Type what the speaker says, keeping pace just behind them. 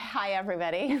Hi,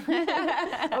 everybody.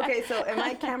 Okay, so am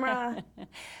I camera?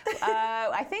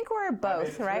 I think we're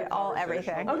both, right? All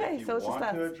everything. Okay, so it's just us.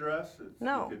 If you want to address,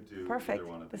 No, you could do perfect. either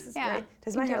one of This these. is great.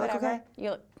 Does my You hair do look whatever.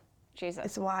 okay? Jesus.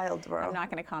 It's wild, bro. I'm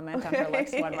not going to comment on her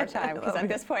looks one more time because at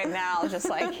this point now, just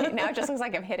like now it just looks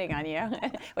like I'm hitting on you,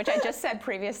 which I just said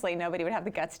previously nobody would have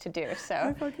the guts to do.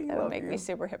 So that would make me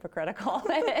super hypocritical.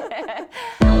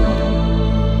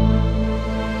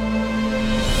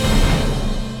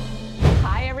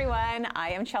 Hi everyone,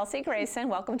 I am Chelsea Grayson.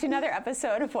 Welcome to another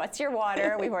episode of What's Your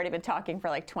Water. We've already been talking for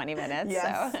like 20 minutes,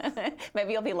 yes. So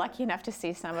maybe you'll be lucky enough to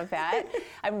see some of that.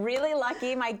 I'm really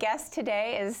lucky. My guest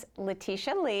today is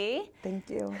Laticia Lee. Thank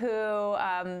you. Who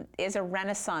is a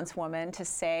Renaissance woman, to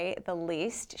say the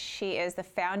least. She is the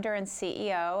founder and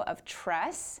CEO of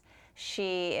Tress.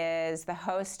 She is the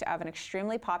host of an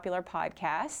extremely popular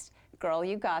podcast, Girl,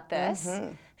 You Got This.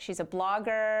 Mm-hmm. She's a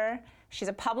blogger. She's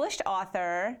a published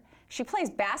author. She plays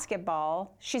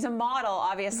basketball. She's a model,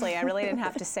 obviously. I really didn't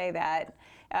have to say that.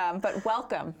 But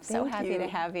welcome. So happy to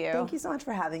have you. Thank you so much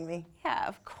for having me. Yeah,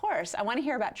 of course. I want to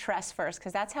hear about Tress first,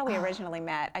 because that's how we originally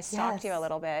met. I stalked you a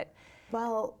little bit.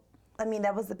 Well, I mean,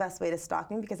 that was the best way to stalk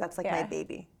me because that's like my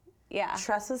baby. Yeah.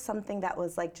 Tress was something that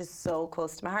was like just so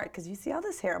close to my heart because you see all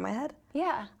this hair on my head?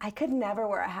 Yeah. I could never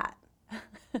wear a hat.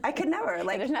 I could never.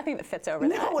 Like, there's nothing that fits over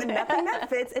that. No, nothing that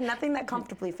fits and nothing that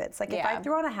comfortably fits. Like if I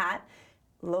threw on a hat,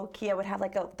 low-key, I would have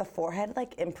like the forehead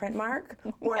like imprint mark,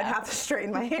 or I'd have to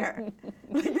straighten my hair.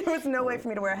 Like, there was no way for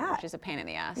me to wear a hat. Which is a pain in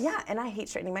the ass. Yeah, and I hate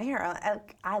straightening my hair.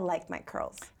 I like my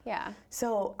curls. Yeah.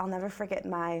 So I'll never forget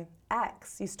my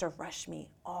ex used to rush me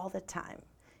all the time.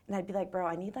 And I'd be like, bro,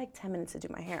 I need like 10 minutes to do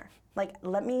my hair. Like,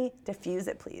 let me diffuse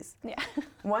it, please. Yeah.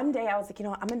 One day I was like, you know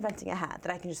what, I'm inventing a hat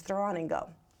that I can just throw on and go.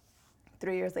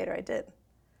 3 years later, I did.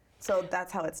 So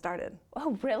that's how it started.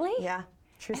 Oh, really? Yeah.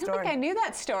 True story. I don't think I knew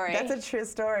that story. That's a true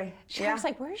story. I was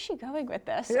like, where is she going with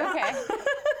this? Yeah. Okay.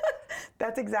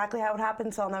 That's exactly how it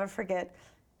happened, so I'll never forget.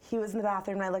 He was in the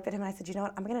bathroom, and I looked at him, and I said, you know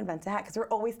what, I'm going to invent a hat, because we're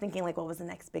always thinking, like, what was the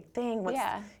next big thing? What's,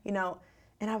 you know,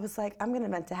 and I was like, I'm going to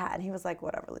invent a hat, and he was like,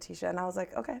 whatever, Laticia, and I was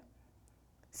like, okay.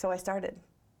 So I started,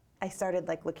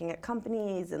 like, looking at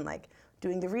companies and, like,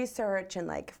 doing the research and,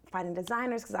 like, finding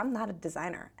designers, because I'm not a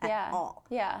designer at all.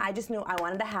 Yeah. I just knew I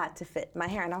wanted a hat to fit my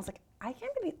hair, and I was like, I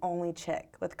can't be the only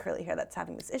chick with curly hair that's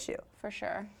having this issue. For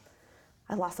sure.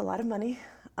 I lost a lot of money.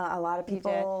 A lot of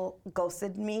people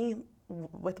ghosted me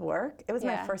with work. It was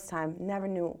my first time. Never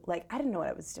knew, like, I didn't know what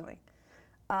I was doing.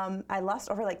 I lost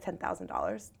over like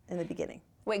 $10,000 in the beginning.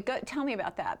 Wait, tell me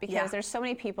about that, because there's so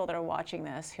many people that are watching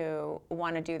this who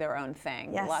want to do their own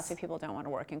thing. Yes. Lots of people don't want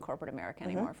to work in corporate America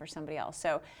anymore for somebody else.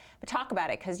 So, but talk about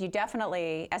it, because you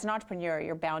definitely, as an entrepreneur,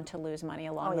 you're bound to lose money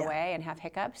along the way and have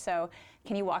hiccups. So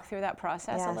can you walk through that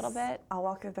process a little bit? I'll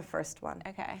walk through the first one.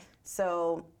 Okay.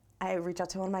 So I reach out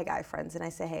to one of my guy friends and I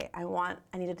say, hey,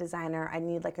 I need a designer. I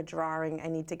need like a drawing. I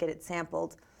need to get it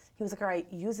sampled. He was like, all right,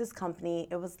 use this company.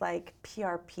 It was like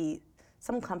PRP.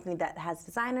 Some company that has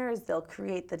designers, they'll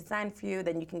create the design for you,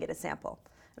 then you can get a sample.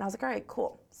 And I was like, all right,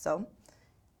 cool. So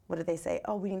what did they say?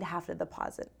 Oh, we need half the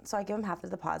deposit. So I give them half the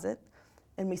deposit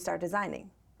and we start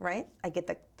designing, right? I get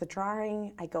the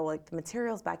drawing, I go like the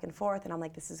materials back and forth, and I'm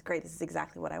like, this is great, this is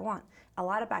exactly what I want. A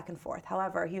lot of back and forth.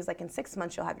 However, he was like, in 6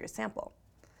 months, you'll have your sample.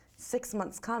 6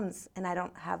 months comes and I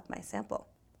don't have my sample.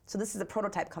 So this is a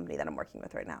prototype company that I'm working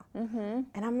with right now. Mm-hmm.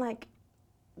 And I'm like,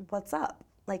 what's up?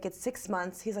 Like, it's 6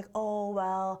 months. He's like, oh,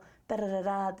 well,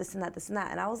 da-da-da-da, this and that, this and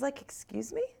that. And I was like,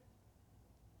 excuse me?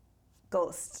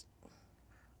 Ghost.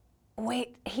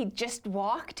 Wait, he just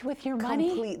walked with your money?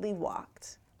 Completely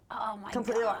walked. Oh, my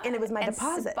Completely God. walked. And it was my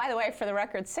deposit. By the way, for the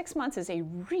record, 6 months is a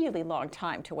really long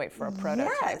time to wait for a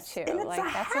prototype, too. And it's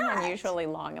like, that's an unusually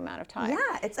long amount of time.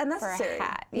 Yeah, it's unnecessary. For a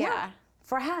hat, yeah.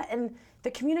 For a hat. And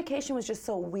the communication was just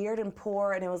so weird and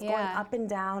poor, and it was going up and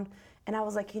down. And I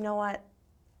was like, you know what?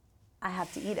 I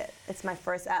have to eat it. It's my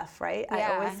first F, right?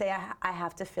 I always say I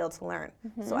have to fail to learn.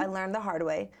 Mm-hmm. So I learned the hard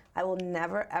way. I will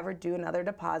never, ever do another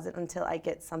deposit until I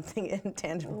get something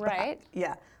intangible back.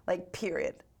 Yeah, like,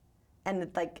 period.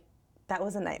 And, like, that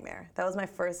was a nightmare. That was my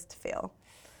first fail.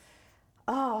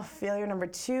 Oh, failure number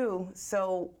 2.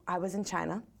 So I was in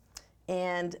China,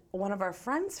 and one of our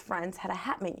friends' had a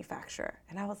hat manufacturer.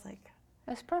 And I was like,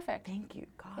 that's perfect. Thank you,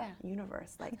 God,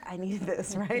 universe. Like, I needed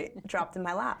this, right? Dropped in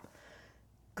my lap.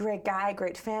 Great guy,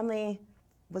 great family,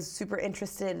 was super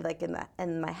interested like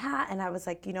in my hat, and I was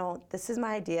like, you know, this is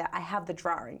my idea. I have the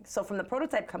drawing. So from the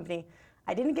prototype company,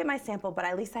 I didn't get my sample, but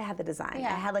at least I had the design. I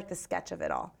had like the sketch of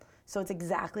it all. So it's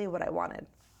exactly what I wanted.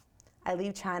 I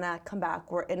leave China, come back,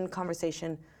 we're in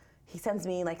conversation. He sends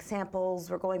me like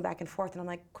samples, we're going back and forth, and I'm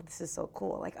like, this is so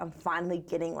cool. Like, I'm finally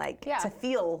getting like to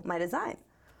feel my design.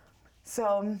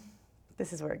 So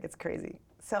this is where it gets crazy.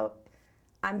 So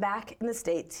I'm back in the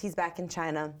States. He's back in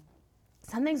China.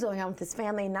 Something's going on with his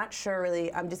family. Not sure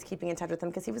really. I'm just keeping in touch with him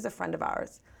because he was a friend of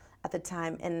ours at the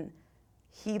time. And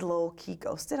he low-key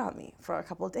ghosted on me for a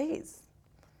couple of days.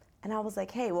 And I was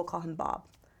like, hey, we'll call him Bob.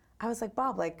 I was like,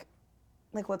 Bob, like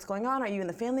what's going on? Are you and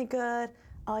the family good?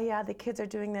 Oh yeah, the kids are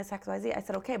doing this, X, Y, Z. I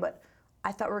said, okay, but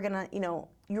I thought we were gonna,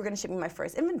 you were gonna ship me my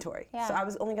first inventory. Yeah. So I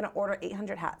was only gonna order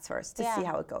 800 hats first to see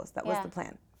how it goes. That was the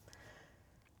plan.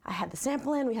 I had the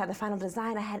sample in, we had the final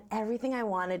design, I had everything I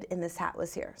wanted, and this hat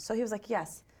was here. So he was like,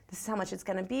 yes, this is how much it's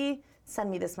gonna be, send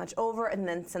me this much over, and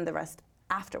then send the rest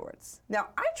afterwards. Now,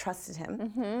 I trusted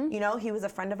him. He was a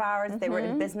friend of ours, they were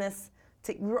in business,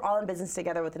 we were all in business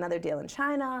together with another deal in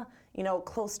China,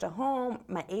 close to home,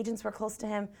 my agents were close to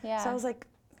him. Yeah. So I was like,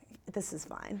 this is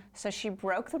fine. So she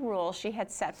broke the rule she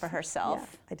had set for herself.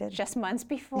 Yeah, I did. Just months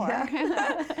before.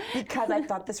 Yeah. Because I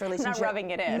thought this relationship. I'm not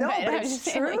rubbing it in. No, but but I'm it's just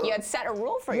true. saying, like, you had set a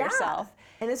rule for yourself.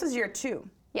 And this was year 2.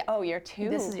 Yeah. Oh, year 2.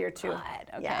 This is year 2. God.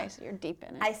 Okay. Yeah. So you're deep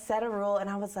in it. I set a rule, and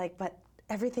I was like, but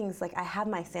everything's like, I have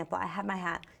my sample, I have my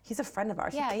hat. He's a friend of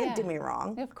ours. Yeah, he can't do me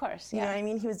wrong. Of course. You Yeah. know what I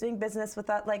mean? He was doing business with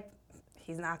that. Like,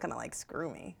 he's not gonna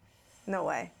screw me. No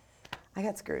way. I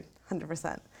got screwed,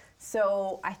 100%.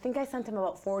 So I think I sent him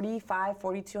about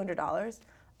 $4,200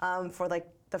 for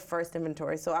the first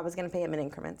inventory. So I was gonna pay him in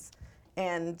increments,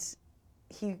 and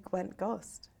he went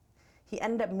ghost. He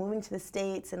ended up moving to the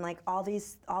States, and all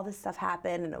this stuff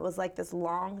happened, and it was this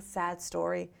long, sad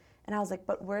story. And I was like,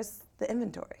 but where's the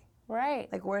inventory? Right.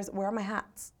 Where are my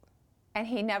hats? And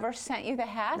he never sent you the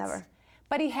hats? Never.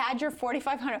 But he had your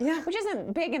 $4,500, which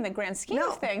isn't big in the grand scheme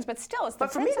of things, but still, it's the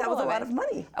But for me, that was a lot it. of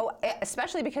money. Oh,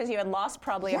 especially because you had lost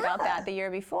probably about that the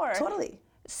year before. Totally.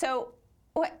 So,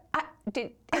 what?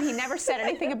 And he never said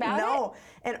anything about it? No,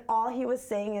 and all he was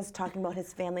saying is talking about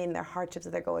his family and their hardships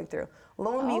that they're going through.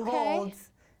 Lo and behold,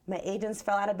 my agents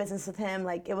fell out of business with him.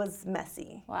 It was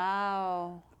messy.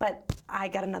 Wow. But I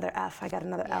got another F, I got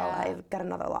another L, I got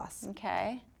another loss.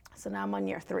 Okay. So now I'm on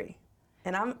year 3.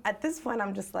 And at this point,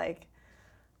 I'm just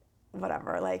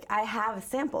whatever. I have a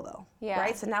sample though,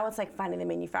 right? So now it's finding the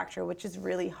manufacturer, which is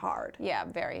really hard. Yeah,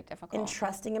 very difficult. And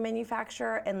trusting a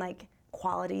manufacturer and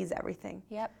quality is everything.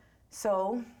 Yep.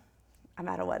 So I'm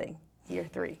at a wedding, year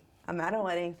 3. I'm at a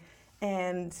wedding,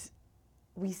 and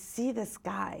we see this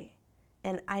guy,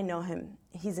 and I know him.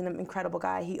 He's an incredible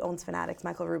guy. He owns Fanatics.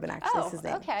 Michael Rubin actually is his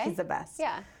name. Okay. He's the best.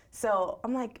 Yeah. So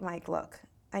I'm like, Mike, look,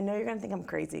 I know you're gonna think I'm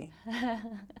crazy,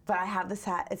 but I have this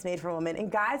hat, it's made for women. And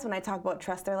guys, when I talk about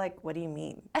Tress, they're like, what do you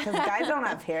mean? Because guys don't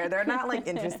have hair, they're not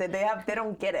interested, they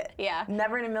don't get it. Yeah.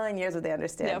 Never in a million years would they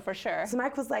understand. No, for sure. So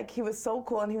Mike was he was so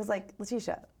cool, and he was like,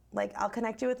 Laticia, I'll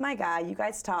connect you with my guy, you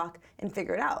guys talk and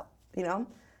figure it out,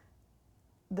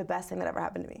 The best thing that ever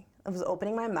happened to me. I was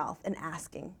opening my mouth and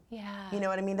asking. Yeah. You know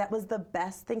what I mean? That was the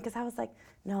best thing, because I was like,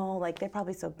 no, they're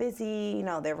probably so busy,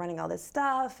 they're running all this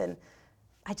stuff, and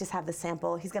I just have the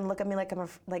sample. He's gonna look at me like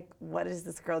what is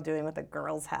this girl doing with a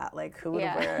girl's hat? Who would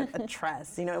wear a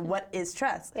Tress? What is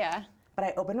Tress? Yeah. But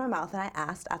I opened my mouth and I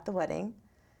asked at the wedding.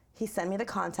 He sent me the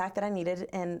contact that I needed,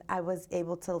 and I was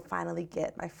able to finally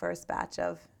get my first batch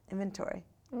of inventory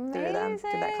through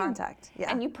that contact. Yeah.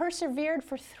 And you persevered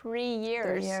for 3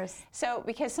 years. 3 years. So,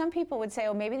 because some people would say,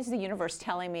 oh, maybe this is the universe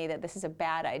telling me that this is a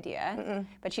bad idea,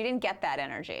 but you didn't get that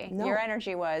energy. No. Your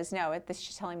energy was, no, this is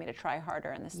just telling me to try harder,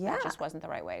 and that just wasn't the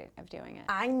right way of doing it.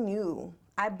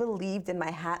 I believed in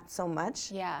my hat so much.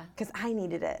 Yeah. Because I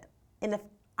needed it. And if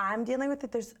I'm dealing with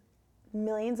it, there's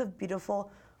millions of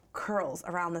beautiful curls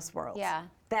around this world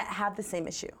that have the same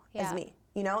issue as me.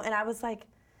 And I was like,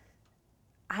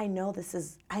 I know this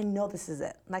is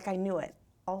it. I knew it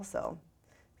also.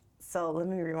 So let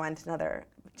me rewind to another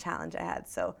challenge I had.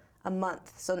 So a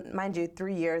month. So mind you,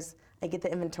 3 years, I get the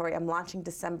inventory. I'm launching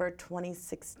December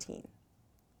 2016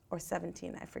 or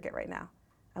 17, I forget right now.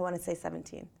 I want to say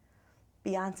 17.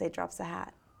 Beyonce drops a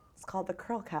hat. It's called the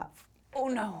curl cap. Oh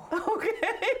no. Okay.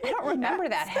 I don't remember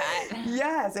that hat.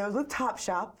 Yes, it was with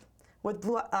Topshop, with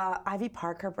Ivy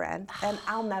Parker brand, and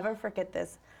I'll never forget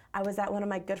this. I was at one of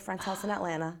my good friends' house in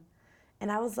Atlanta, and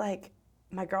I was like,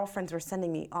 my girlfriends were sending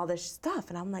me all this stuff,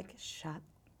 and I'm like, shut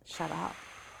up.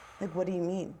 What do you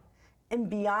mean?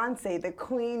 And Beyonce, the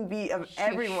queen bee of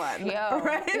everyone,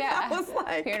 right? Yeah. I was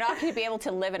like, you're not going to be able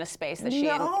to live in a space that she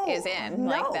is in.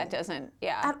 No, that doesn't,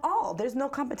 at all. There's no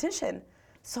competition.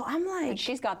 So I'm like, and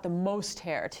she's got the most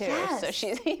hair too. Yes. So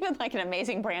she's even an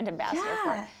amazing brand ambassador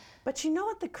for it. But you know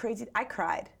what I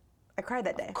cried. I cried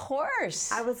that day. Of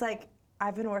course. I was like,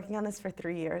 I've been working on this for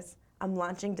 3 years. I'm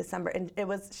launching December, and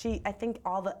I think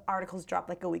all the articles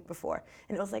dropped a week before,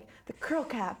 and it was the curl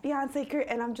cap, Beyonce,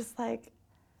 and I'm just like,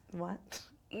 what?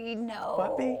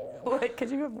 Puppy, what, could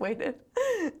you have waited?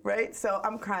 Right? So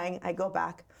I'm crying, I go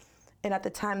back. And at the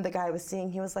time the guy I was seeing,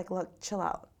 he was like, look, chill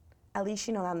out. At least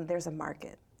you know that there's a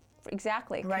market.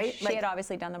 Exactly. Right? She had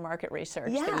obviously done the market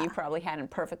research Yeah. that you probably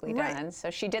hadn't perfectly Right. done. So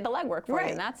she did the legwork for you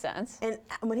in that sense. And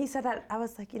when he said that, I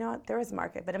was like, you know what, there is a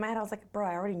market. But in my head, I was like, bro,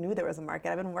 I already knew there was a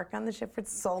market. I've been working on this shit for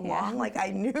so long. Like, I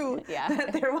knew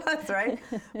that there was, right?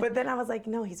 But then I was like,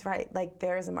 no, he's right. Like,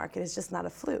 there is a market. It's just not a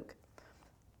fluke.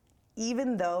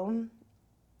 Even though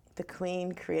the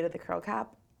queen created the curl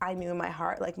cap, I knew in my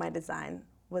heart, like, my design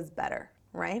was better,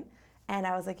 right? And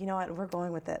I was like, you know what, we're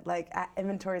going with it. Like,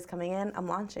 inventory is coming in, I'm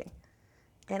launching.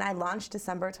 And I launched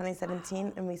December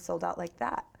 2017, and we sold out like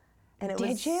that. And it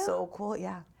was so cool,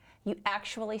 yeah. You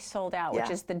actually sold out, which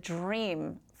is the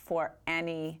dream for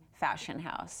any fashion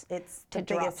house. It's to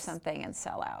drop something and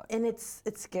sell out. And it's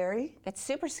scary. It's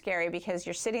super scary because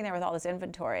you're sitting there with all this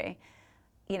inventory,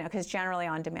 you know, because generally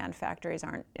on-demand factories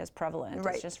aren't as prevalent.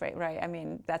 Right. It's just right. I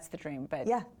mean, that's the dream. But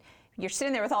yeah, you're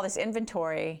sitting there with all this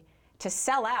inventory. To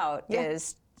sell out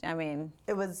is, I mean.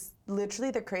 It was literally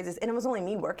the craziest, and it was only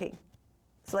me working.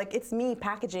 So like, it's me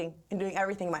packaging and doing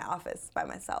everything in my office by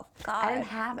myself. God. I didn't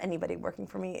have anybody working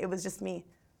for me. It was just me.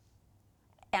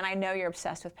 And I know you're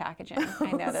obsessed with packaging.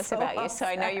 I know this about you, so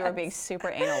I know you were being super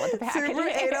anal with the packaging. Super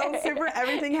anal, super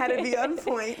everything had to be on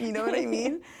point, you know what I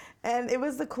mean? And it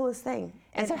was the coolest thing.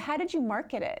 And so how did you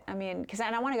market it? I mean, because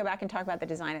I want to go back and talk about the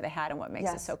design of the hat and what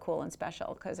makes it so cool and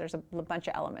special, because there's a bunch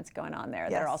of elements going on there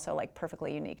that are also like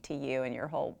perfectly unique to you and your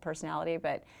whole personality.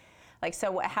 But like,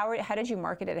 so how did you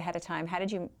market it ahead of time? How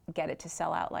did you get it to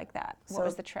sell out like that? What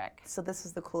was the trick? So this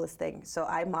was the coolest thing. So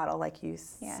I model, like you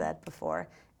said before,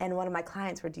 and one of my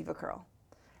clients were Diva Curl.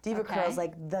 Diva Curl is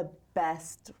like the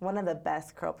best, one of the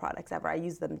best curl products ever. I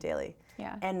use them daily.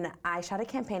 Yeah. And I shot a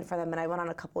campaign for them, and I went on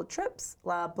a couple of trips,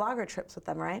 blogger trips with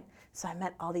them, right? So I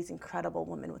met all these incredible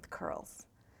women with curls,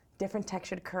 different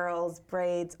textured curls,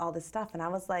 braids, all this stuff. And I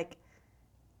was like,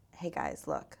 hey guys,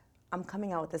 look, I'm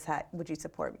coming out with this hat. Would you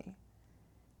support me?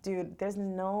 Dude, there's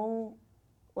nothing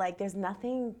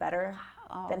better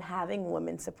than having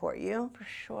women support you. For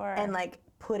sure. And like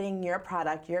putting your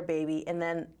product, your baby, and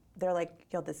then they're like,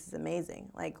 yo, this is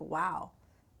amazing. Like, wow.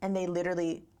 And they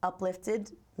literally uplifted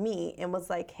me and was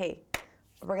like, hey,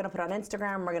 we're gonna put it on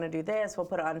Instagram, we're gonna do this, we'll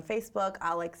put it on Facebook,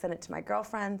 I'll like send it to my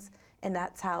girlfriends. And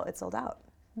that's how it sold out.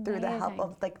 Through the help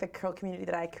of like the curl community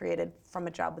that I created from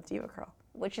a job with Diva Curl.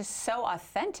 Which is so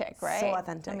authentic, right? So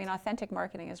authentic. I mean, authentic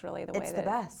marketing is really the way the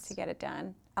best to get it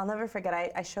done. I'll never forget,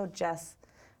 I showed Jess,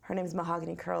 her name's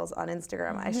Mahogany Curls on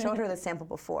Instagram. I showed her the sample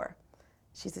before.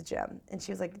 She's a gem. And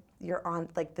she was like, you're on,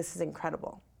 like, this is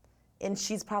incredible. And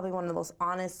she's probably one of the most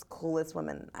honest, coolest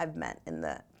women I've met in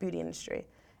the beauty industry.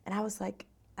 And I was like,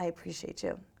 I appreciate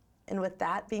you. And with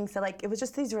that being said, like, it was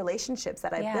just these relationships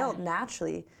that I built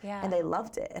naturally, and they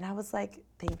loved it. And I was like,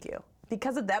 thank you.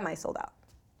 Because of them, I sold out.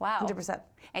 Wow. 100%.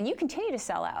 And you continue to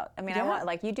sell out. I mean, I want,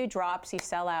 like, you do drops, you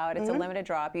sell out, it's a limited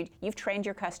drop. You've trained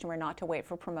your customer not to wait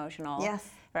for promotional. Yes.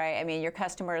 Right? I mean, your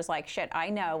customer is like, shit, I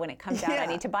know when it comes out, I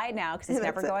need to buy it now because it's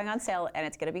never going on sale and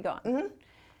it's going to be gone.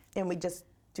 And we just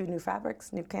do new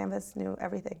fabrics, new canvas, new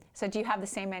everything. So do you have the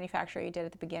same manufacturer you did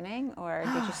at the beginning, or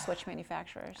did you switch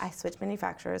manufacturers? I switched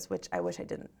manufacturers, which I wish I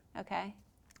didn't. Okay.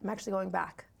 I'm actually going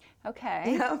back.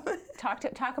 Okay. Yeah. Talk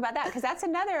about that, because that's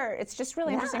another, it's just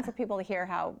really interesting for people to hear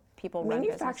how people run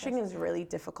Manufacturing businesses. is really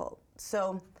difficult.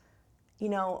 So, you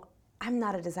know, I'm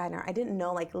not a designer. I didn't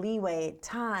know like leeway,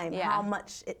 time,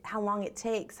 how long it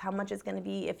takes, how much it's going to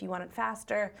be if you want it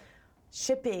faster,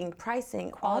 shipping,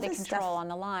 pricing, quality all this control stuff. on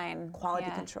the line.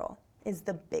 Quality control is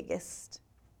the biggest.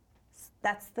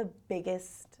 That's the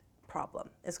biggest problem,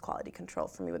 is quality control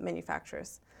for me with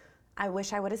manufacturers. I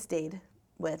wish I would have stayed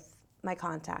with my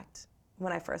contact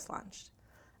when I first launched.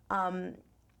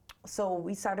 So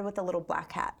we started with a little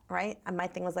black hat, right? And my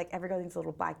thing was like, everybody needs a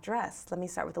little black dress. Let me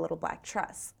start with a little black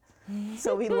tress.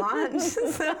 So we launched.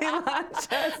 Tress.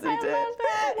 We did.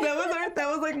 Love that. That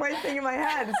was like my thing in my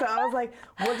head. So I was like,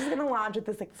 we're just gonna launch with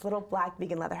this like little black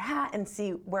vegan leather hat and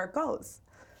see where it goes.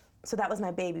 So that was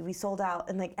my baby. We sold out,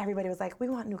 and like everybody was like, we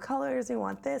want new colors, we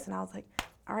want this, and I was like,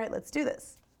 all right, let's do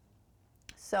this.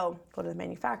 So go to the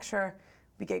manufacturer,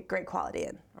 we get great quality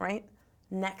in, right?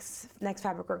 Next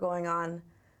fabric we're going on,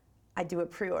 I do a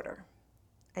pre-order,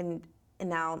 and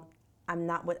now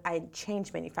I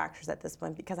changed manufacturers at this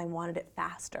point because I wanted it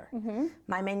faster.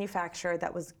 My manufacturer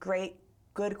that was great,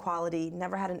 good quality,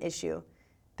 never had an issue,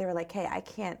 they were like, hey,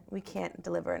 we can't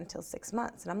deliver until 6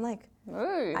 months. And I'm like,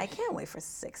 Ooh. I can't wait for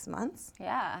 6 months.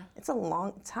 Yeah. It's a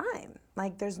long time.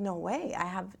 Like, there's no way. I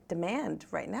have demand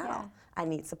right now. Yeah. I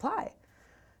need supply.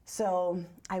 So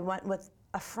I went with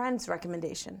a friend's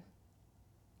recommendation.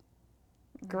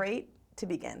 great to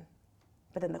begin,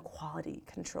 but then the quality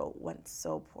control went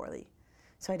so poorly.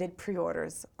 So I did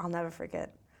pre-orders, I'll never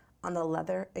forget, on the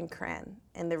leather and crayon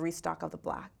and the restock of the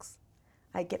blacks.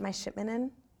 I get my shipment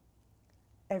in,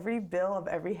 every bill of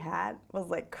every hat was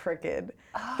like crooked.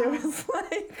 Oh. There was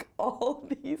like all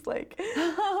these like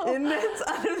indents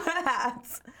under the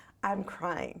hats. I'm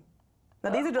crying. Now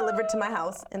these are delivered to my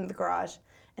house in the garage,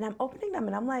 and I'm opening them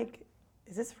and I'm like,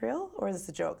 is this real or is this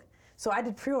a joke? So I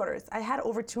did pre-orders. I had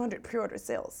over 200 pre-order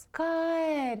sales.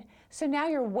 God. So now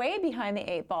you're way behind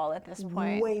the 8 ball at this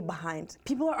point. Way behind.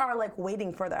 People are like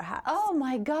waiting for their hats. Oh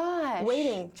my gosh.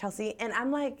 Waiting, Chelsea. And I'm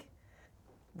like,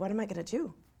 what am I gonna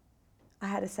do? I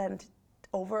had to send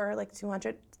over like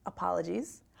 200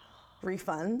 apologies,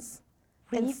 refunds.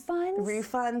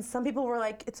 Refunds. Some people were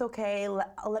like, it's okay,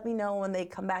 let me know when they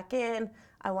come back in.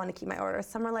 I wanna keep my order.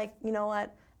 Some are like, you know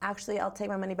what? Actually, I'll take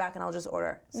my money back and I'll just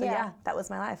order. So yeah, that was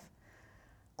my life.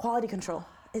 Quality control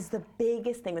is the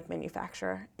biggest thing with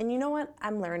manufacturer. And you know what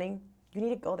I'm learning? You need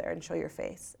to go there and show your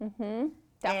face. Mm-hmm.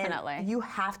 Definitely. And you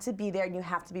have to be there and you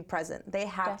have to be present. They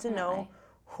have to know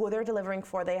who they're delivering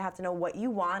for. They have to know what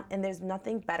you want, and there's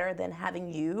nothing better than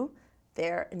having you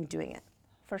there and doing it.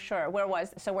 For sure. Where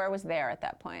was there at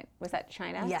that point? Was that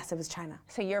China? Yes, it was China.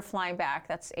 So you're flying back.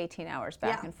 That's 18 hours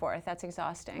back and forth. That's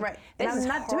exhausting. Right. This is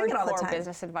not doing it all the time.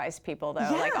 Business advice, people,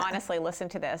 though. Like, honestly, listen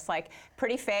to this. Like,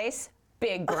 pretty face,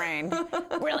 big brain,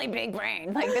 really big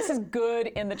brain. Like, this is good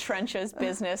in the trenches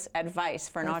business advice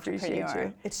for an entrepreneur.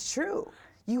 You. It's true.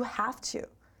 You have to.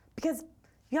 Because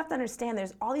you have to understand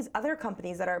there's all these other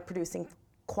companies that are producing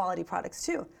quality products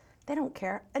too. They don't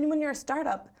care. And when you're a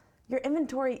startup, your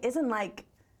inventory isn't like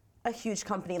a huge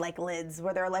company like Lids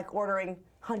where they're like ordering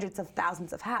hundreds of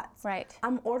thousands of hats. Right.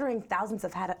 I'm ordering thousands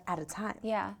of hats at a time.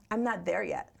 Yeah. I'm not there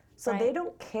yet. So they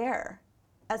don't care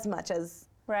as much as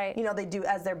you know, they do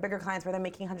as their bigger clients where they're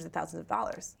making hundreds of thousands of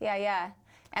dollars. Yeah, yeah.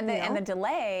 And the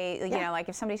delay, you know, like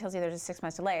if somebody tells you there's a 6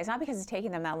 months delay, it's not because it's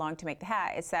taking them that long to make the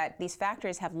hat. It's that these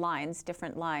factories have lines,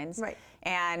 different lines,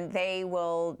 and they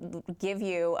will give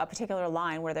you a particular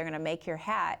line where they're going to make your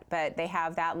hat, but they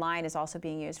have that line is also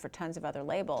being used for tons of other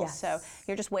labels. Yes. So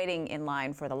you're just waiting in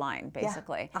line for the line,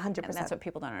 basically. Yeah, 100%. And that's what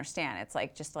people don't understand. It's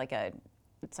like just like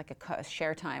it's like a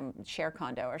share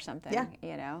condo or something,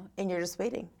 you know? And you're just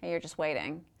waiting. And you're just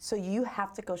waiting. So you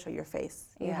have to go show your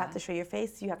face. You have to show your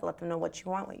face. You have to let them know what you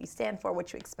want, what you stand for,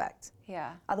 what you expect.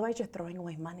 Yeah. Otherwise, you're throwing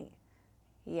away money.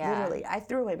 Yeah. Literally, I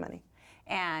threw away money.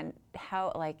 And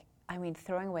how, like, I mean,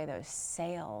 throwing away those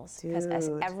sales. Because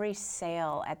every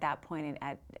sale at that point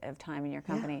of time in your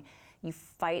company, you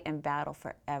fight and battle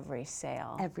for every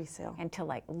sale. Every sale. And to,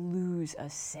 like, lose a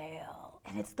sale.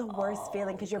 And it's the worst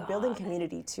feeling because you're building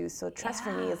community too. So Tress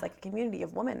for me is like a community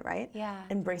of women, right? Yeah.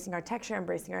 Embracing our texture,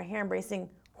 embracing our hair, embracing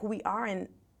who we are, and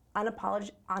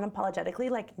unapologetically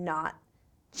like not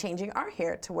changing our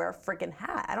hair to wear a freaking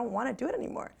hat. I don't want to do it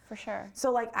anymore. For sure.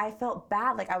 So like I felt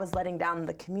bad, like I was letting down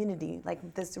the community,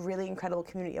 like this really incredible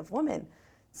community of women.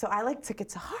 So I like took it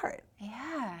to heart.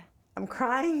 Yeah. I'm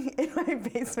crying in my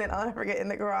basement, I'll never forget, in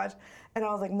the garage. And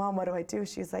I was like, Mom, what do I do?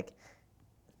 She's like,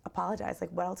 apologize.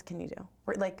 Like, what else can you do?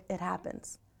 Like, it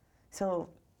happens. So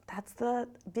that's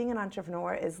being an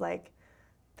entrepreneur is like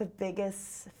the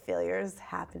biggest failures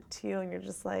happen to you, and you're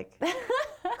just like,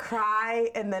 cry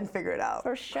and then figure it out.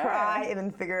 For sure. Cry and then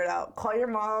figure it out. Call your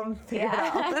mom, figure it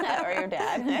out. Or your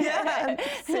dad. Yeah,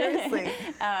 seriously.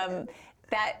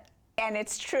 And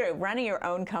it's true, running your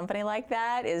own company like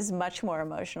that is much more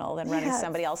emotional than running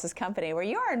somebody else's company where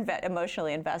you are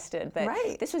emotionally invested.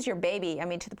 But this was your baby. I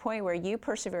mean, to the point where you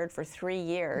persevered for 3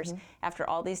 years after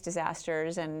all these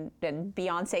disasters and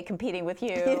Beyonce competing with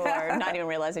you or not even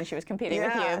realizing she was competing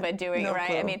with you, but doing it right.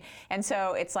 Clue. I mean, and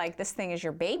so it's like this thing is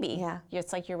your baby. Yeah.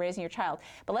 It's like you're raising your child.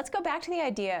 But let's go back to the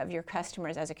idea of your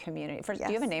customers as a community. First, do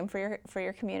you have a name for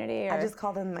your community? Or? I just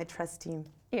call them my Tress team.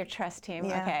 Your Tress team,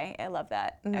 okay, I love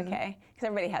that, okay. Because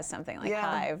everybody has something like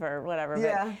Hive or whatever.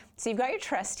 But, so you've got your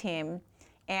Tress team,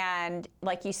 and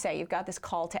like you say, you've got this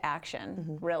call to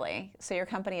action, really. So your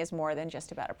company is more than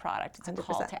just about a product, it's 100%. A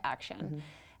call to action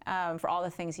for all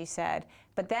the things you said.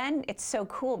 But then it's so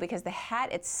cool because the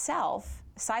hat itself,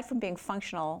 aside from being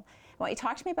functional, I want you to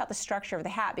talk to me about the structure of the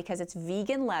hat because it's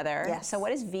vegan leather. Yes. So what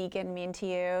does vegan mean to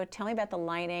you? Tell me about the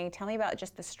lining. Tell me about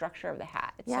just the structure of the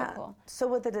hat. It's so cool. So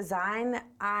with the design,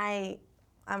 I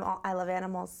love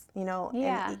animals, you know,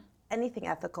 and anything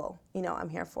ethical, you know, I'm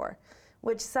here for.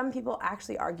 Which some people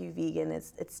actually argue vegan.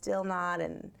 It's still not,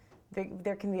 and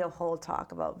there can be a whole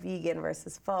talk about vegan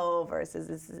versus faux versus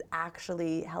this is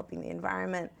actually helping the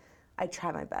environment. I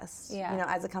try my best. Yeah. You know,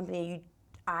 as a company,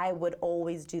 I would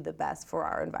always do the best for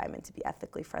our environment to be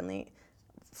ethically friendly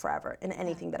forever in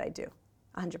anything that I do.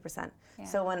 100%. Yeah.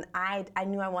 So when I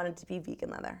knew I wanted to be vegan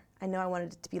leather. I knew I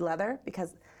wanted it to be leather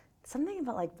because something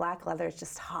about like black leather is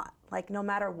just hot. Like no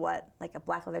matter what, like a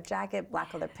black leather jacket,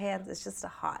 black leather pants, it's just a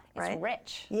hot, right? It's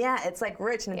rich. Yeah, it's like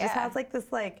rich and it just Yeah. has like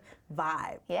this like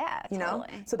vibe. Yeah, you know?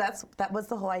 totally. So that was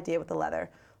the whole idea with the leather.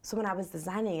 So when I was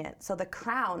designing it, so the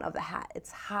crown of the hat,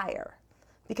 it's higher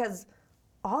because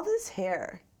all this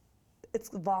hair, it's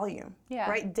volume, Yeah.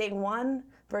 right? Day one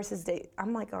versus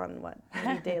I'm like on what,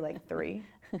 maybe day like 3.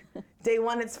 Day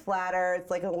 1, it's flatter, it's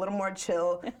like a little more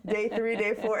chill. Day 3,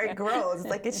 day 4, it grows. It's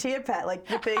like a chia pet, like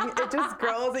the thing, it just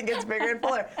grows and gets bigger and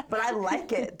fuller. But I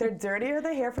like it. The dirtier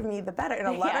the hair for me, the better. And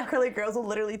a lot of curly girls will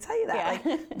literally tell you that.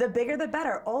 Yeah. Like the bigger the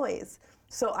better, always.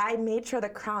 So I made sure the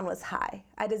crown was high.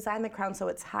 I designed the crown so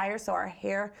it's higher so our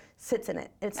hair sits in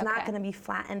it. It's not gonna be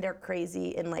flattened or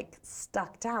crazy and like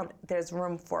stuck down. There's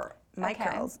room for my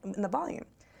curls in the volume.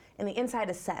 And the inside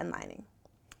is satin lining.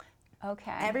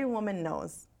 Okay. Every woman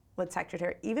knows with textured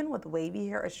hair, even with wavy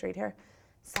hair or straight hair,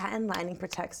 satin lining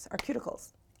protects our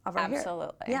cuticles of our hair.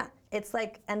 Absolutely. Yeah, it's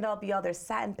like end all be all. There's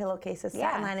satin pillowcases,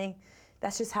 satin lining.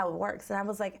 That's just how it works. And I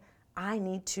was like, I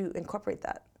need to incorporate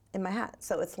that in my hat.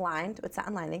 So it's lined with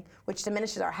satin lining, which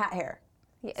diminishes our hat hair.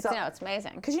 Yeah, So- no, it's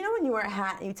amazing. Because you know when you wear a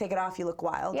hat and you take it off, you look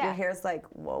wild. Yeah. Your hair's like,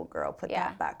 whoa, girl, put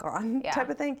that back on Yeah. type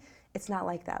of thing. It's not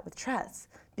like that with Tress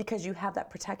because you have that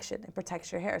protection. It protects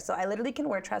your hair. So I literally can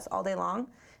wear Tress all day long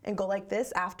and go like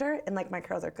this after, and like my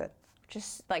curls are good.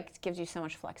 Just like gives you so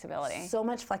much flexibility. So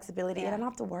much flexibility, and I don't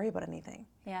have to worry about anything.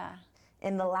 Yeah.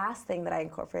 And the last thing that I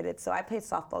incorporated, so I played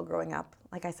softball growing up.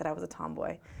 Like I said, I was a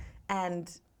tomboy.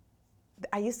 And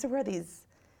I used to wear these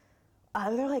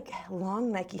other like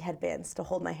long Nike headbands to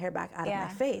hold my hair back out of my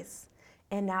face.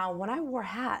 And now when I wore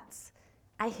hats,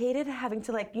 I hated having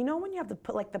to like, you know when you have to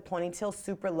put like the ponytail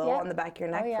super low on the back of your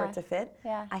neck for it to fit?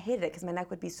 Yeah. I hated it because my neck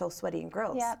would be so sweaty and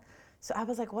gross. Yep. So I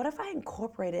was like, what if I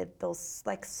incorporated those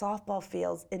like softball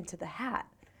feels into the hat?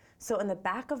 So in the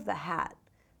back of the hat,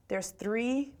 there's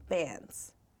 3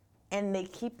 bands and they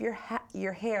keep your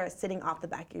hair sitting off the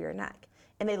back of your neck.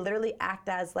 And they literally act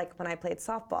as like when I played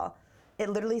softball, it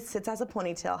literally sits as a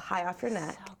ponytail high off your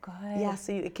neck. So good. Yeah,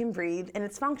 so it can breathe and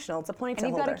it's functional. It's a ponytail And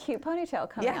you've holder. got a cute ponytail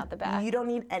coming out the back. You don't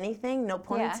need anything, no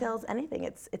ponytails, anything.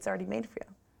 It's already made for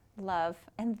you. Love.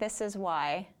 And this is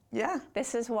why. Yeah.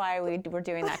 This is why we're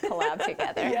doing that collab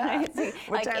together. Yeah, Right? See,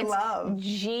 which I it's love.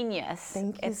 Genius.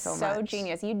 Thank you it's so so much.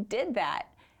 genius. You did that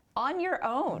on your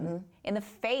own in the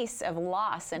face of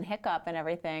loss and hiccup and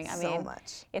everything. I So mean,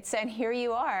 much. and here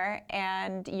you are,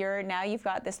 and you've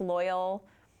got this loyal,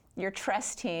 your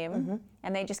Tress team,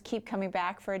 and they just keep coming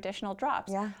back for additional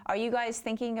drops. Yeah. Are you guys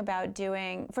thinking about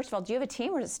doing? First of all, do you have a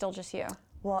team, or is it still just you?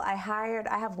 Well, I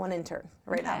have 1 intern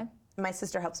right now. My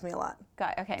sister helps me a lot.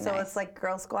 Okay, So nice. it's like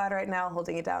girl squad right now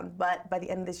holding it down. But by the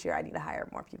end of this year, I need to hire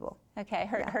more people. Okay,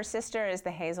 her sister is the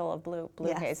Hazel of Blue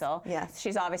Yes, Hazel. yes.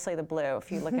 She's obviously the blue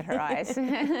if you look at her eyes.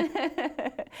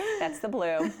 That's the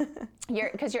blue.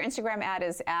 Because your Instagram ad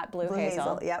is at Blue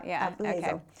Hazel. Yep, Yeah. at Blue okay.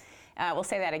 Hazel. We'll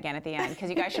say that again at the end because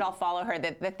you guys should all follow her.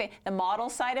 The model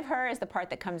side of her is the part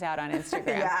that comes out on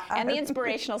Instagram, Yeah. and the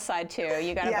inspirational side too.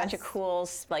 You got a bunch of Yes. cool,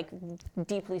 like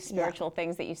deeply spiritual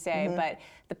things that you say, but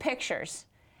the pictures.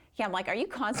 Yeah, I'm like, are you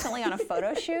constantly on a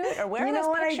photo shoot, or where You are know those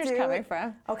what I pictures do? coming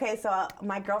from? Okay, so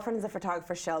my girlfriend is a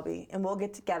photographer, Shelby, and we'll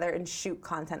get together and shoot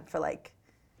content for like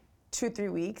 2-3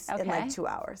 weeks in Okay. like 2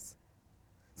 hours.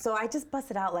 So I just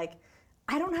bust it out like,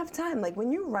 I don't have time. Like when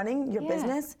you're running your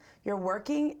business, you're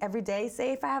working every day.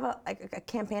 Say if I have a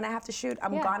campaign I have to shoot,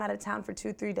 I'm gone out of town for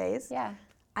 2-3 days. Yeah.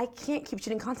 I can't keep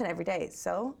shooting content every day.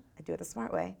 So I do it the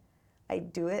smart way. I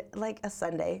do it like a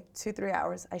Sunday, 2-3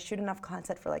 hours. I shoot enough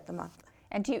content for like the month.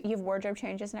 And do you have wardrobe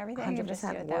changes and everything? or just do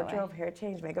 100% it that way? wardrobe, hair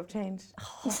change, makeup change.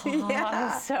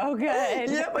 Oh, so good.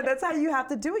 Yeah, but that's how you have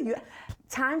to do it.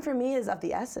 Time for me is of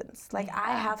the essence. Like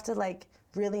I have to like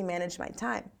really manage my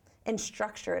time and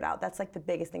structure it out. That's like the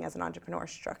biggest thing as an entrepreneur,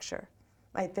 structure.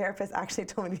 My therapist actually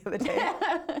told me the other day,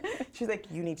 she's like,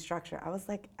 you need structure. I was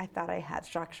like, I thought I had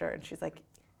structure. And she's like,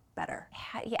 better.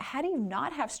 How do you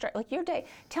not have stress? Like your day,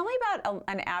 tell me about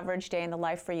an average day in the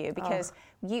life for you because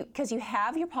you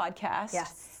have your podcast,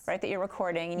 Yes. right, that you're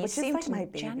recording, and Which is you seem like to my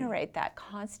baby. generate that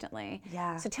constantly.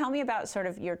 Yeah. So tell me about sort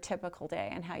of your typical day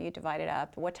and how you divide it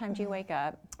up. What time do you wake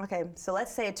up? Okay, so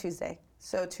let's say a Tuesday.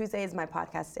 So Tuesday is my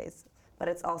podcast days, but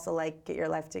it's also like get your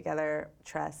life together,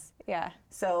 Tress. Yeah.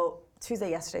 So Tuesday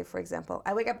yesterday, for example,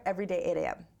 I wake up every day 8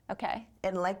 a.m. Okay.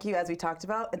 And like you, as we talked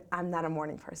about, I'm not a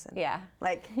morning person. Yeah.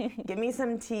 Like, give me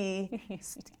some tea,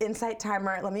 insight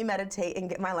timer, let me meditate and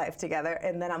get my life together,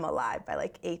 and then I'm alive by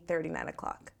like 8:30, 9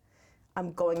 o'clock.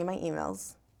 I'm going in my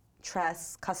emails,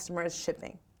 Tress, customers,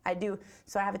 shipping. I do.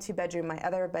 So I have a 2-bedroom. My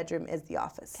other bedroom is the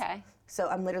office. Okay. So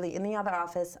I'm literally in the other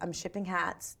office. I'm shipping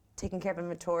hats, taking care of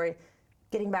inventory,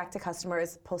 getting back to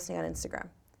customers, posting on Instagram,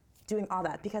 doing all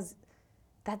that because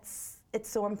it's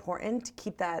so important to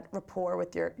keep that rapport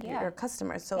with your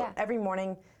customers. So every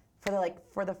morning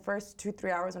for the first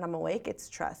 2-3 hours when I'm awake, it's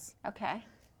Tress. Okay.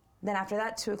 Then after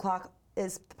that, 2 o'clock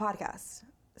is the podcast.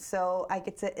 So I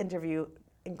get to interview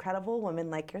incredible women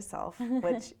like yourself,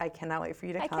 which I cannot wait for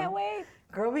you to come. I can't wait.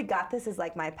 Girl, We Got This is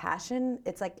like my passion.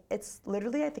 It's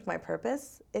literally, I think, my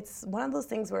purpose. It's one of those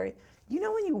things where,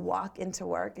 when you walk into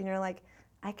work and you're like,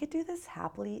 I could do this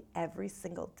happily every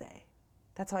single day.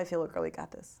 That's how I feel with Girl, We Got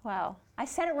This. Wow. I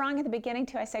said it wrong at the beginning,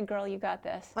 too. I said, girl, you got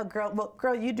this. Oh,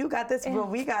 girl, you do got this. Well,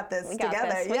 we got this together.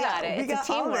 This. We got it. It's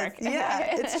a teamwork.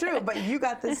 Yeah, it's true. But you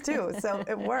got this, too. So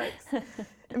it works.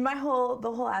 And the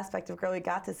whole aspect of Girl, We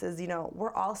Got This is,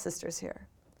 we're all sisters here.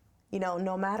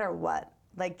 No matter what.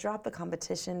 Like, drop the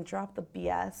competition, drop the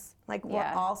BS. Like,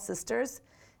 we're all sisters.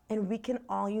 And we can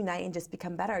all unite and just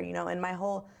become better, And my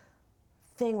whole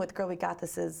thing with Girl, We Got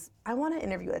This is I want to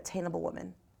interview attainable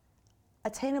women.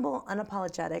 Attainable,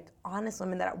 unapologetic, honest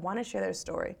women that want to share their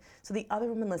story. So the other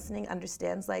woman listening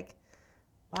understands, like,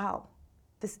 wow,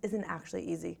 this isn't actually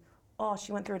easy. Oh,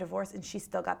 she went through a divorce and she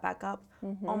still got back up.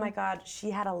 Mm-hmm. Oh my God, she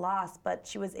had a loss, but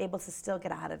she was able to still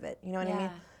get out of it. You know what I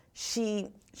mean?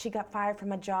 She got fired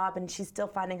from a job and she's still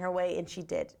finding her way, and she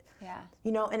did. Yeah.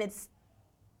 And it's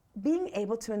being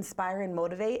able to inspire and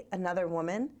motivate another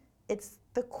woman. It's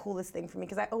the coolest thing for me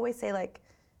because I always say, like,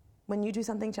 when you do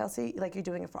something, Chelsea, like, you're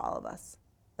doing it for all of us.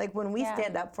 Like, when we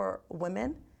stand up for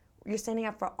women, you're standing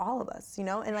up for all of us,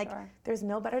 And, like, there's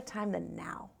no better time than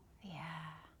now. Yeah.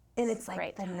 And it's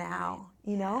like the now,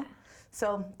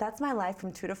 So that's my life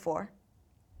from 2 to 4.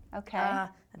 Okay.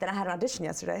 Then I had an audition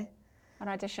yesterday. An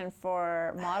audition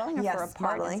for modeling or for a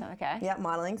part? Modeling. Okay. Yeah,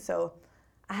 modeling. So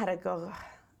I had to go,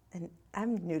 and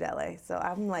I'm new to LA, so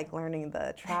I'm like learning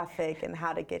the traffic and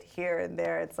how to get here and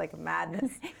there. It's like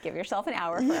madness. Give yourself an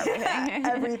hour for everything.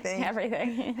 Everything.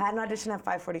 Everything. Had an audition at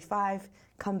 5:45,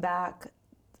 come back.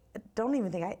 Don't even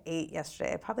think I ate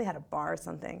yesterday. I probably had a bar or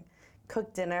something.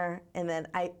 Cooked dinner, and then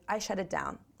I shut it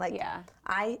down. Like,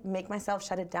 I make myself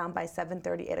shut it down by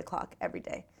 7:30, 8 o'clock every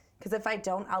day. Because if I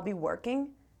don't, I'll be working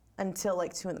until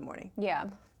like 2 in the morning. Yeah.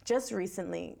 Just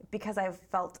recently, because I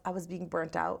felt I was being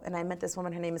burnt out, and I met this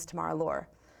woman, her name is Tamara Lore,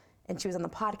 and she was on the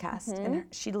podcast, and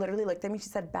she literally looked at me, she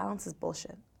said, balance is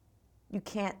bullshit. You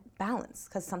can't balance,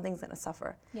 because something's gonna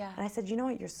suffer. Yeah. And I said, you know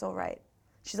what, you're so right.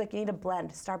 She's like, you need to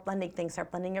blend, start blending things, start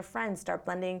blending your friends, start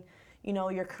blending,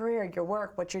 your career, your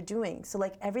work, what you're doing. So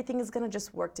like, everything is gonna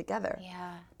just work together.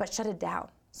 Yeah. But shut it down.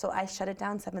 So I shut it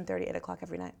down 7:30, 8 o'clock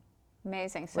every night.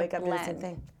 Amazing, so Wake up, do blend. the same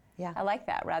thing. Yeah. I like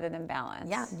that rather than balance.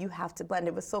 Yeah, you have to blend.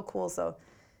 It was so cool. So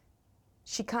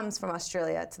she comes from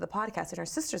Australia to the podcast, and her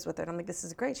sister's with her. And I'm like, this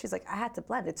is great. She's like, I had to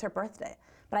blend. It's her birthday.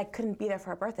 But I couldn't be there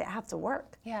for her birthday. I have to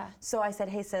work. Yeah. So I said,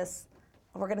 hey, sis,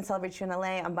 we're going to celebrate you in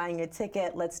LA. I'm buying you a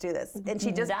ticket. Let's do this. And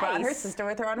she just brought her sister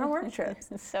with her on her work trips.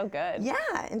 So good. Yeah.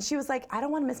 And she was like, I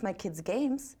don't want to miss my kids'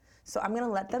 games. So I'm going to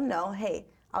let them know, hey,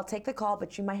 I'll take the call,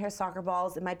 but you might hear soccer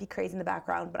balls. It might be crazy in the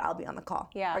background, but I'll be on the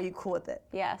call. Yeah. Are you cool with it?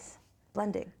 Yes.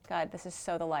 Blending. God, this is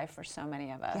so the life for so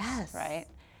many of us. Yes. Right?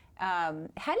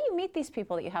 How do you meet these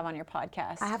people that you have on your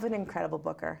podcast? I have an incredible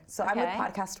booker. So I'm with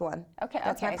Podcast One. Okay,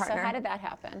 That's my partner. So how did that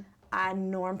happen?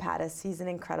 Norm Pattis. He's an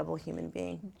incredible human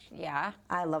being. Yeah.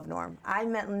 I love Norm. I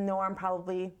met Norm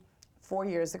probably 4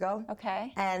 years ago.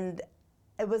 Okay. And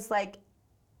it was like,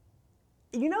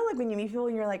 like when you meet people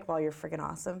and you're like, wow, you're freaking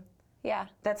awesome. Yeah.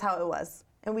 That's how it was.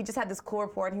 And we just had this cool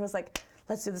rapport, and he was like,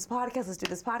 let's do this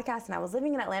podcast. And I was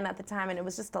living in Atlanta at the time, and it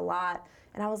was just a lot.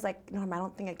 And I was like, Norm, I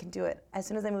don't think I can do it. As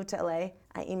soon as I moved to LA,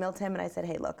 I emailed him and I said,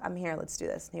 hey, look, I'm here, let's do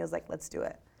this. And he was like, let's do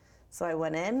it. So I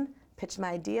went in, pitched my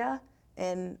idea,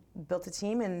 and built a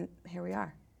team, and here we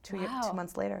are, 2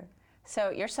 months later. So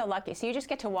you're so lucky. So you just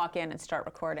get to walk in and start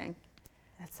recording.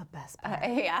 That's the best part.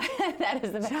 Yeah, that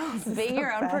is the best. Being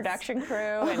your own production crew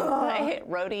and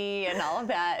roadie and all of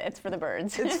that, it's for the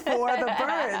birds. It's for the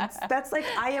birds. That's like,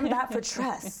 I am that for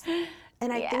Tress.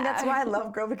 And I think that's why I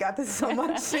love Girl, We Got This so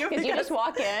much too. Because you just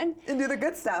walk in and do the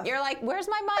good stuff. You're like, where's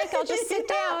my mic? I'll just sit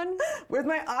down. Where's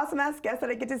my awesome ass guest that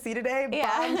I get to see today?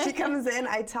 Yeah. She comes in,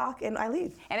 I talk, and I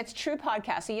leave. And it's true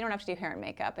podcast, so you don't have to do hair and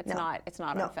makeup. It's not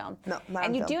on film. No, not and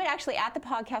on you film. do it actually at the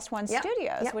Podcast One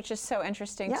studios, which is so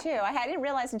interesting too. I didn't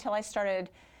realize until I started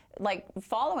like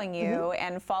following you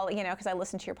and because I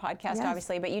listen to your podcast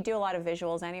obviously, but you do a lot of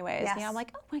visuals anyways. Yes. I'm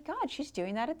like, oh my God, she's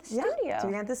doing that at the studio.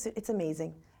 Doing it at the it's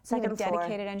amazing. Second floor.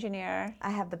 Dedicated engineer. I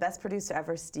have the best producer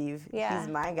ever, Steve. Yeah. He's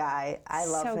my guy. I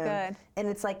love him. So good. And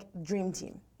it's like dream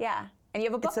team. Yeah. And you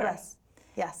have a booker. It's the best.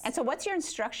 Yes. And so what's your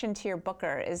instruction to your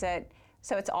booker? Is it,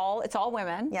 so it's all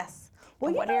women? Yes. Well,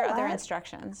 And what are your other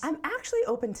instructions? I'm actually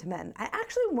open to men. I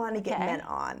actually want to get men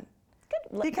on.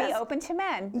 Good. Be open to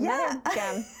men. Yeah.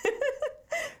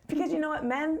 Because you know what?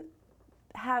 Men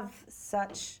have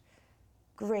such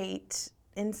great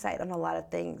insight on a lot of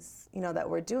things, you know, that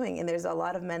we're doing. And there's a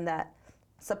lot of men that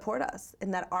support us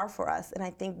and that are for us. And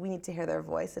I think we need to hear their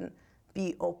voice and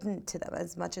be open to them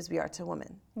as much as we are to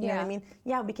women. You know what I mean?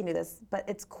 Yeah, we can do this, but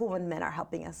it's cool when men are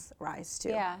helping us rise too.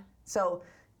 Yeah. So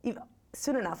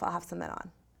soon enough, I'll have some men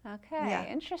on. Okay,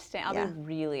 interesting. I'll be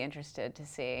really interested to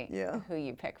see who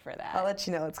you pick for that. I'll let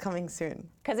you know. It's coming soon.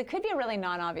 Because it could be a really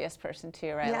non-obvious person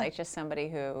too, right? Yeah. Like just somebody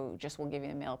who just will give you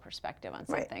a male perspective on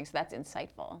something. So that's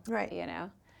insightful, right? You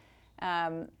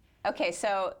know. Okay,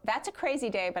 so that's a crazy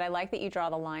day, but I like that you draw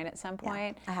the line at some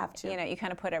point. I have to. You know, you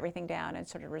kind of put everything down and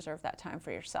sort of reserve that time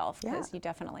for yourself because you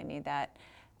definitely need that.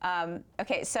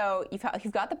 Okay, so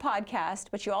you've got the podcast,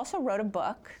 but you also wrote a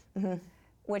book.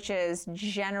 Which is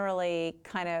generally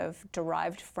kind of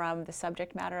derived from the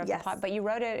subject matter of the pod. But you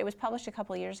wrote it, it was published a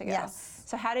couple of years ago. Yes.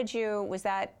 So how did you, but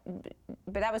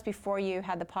that was before you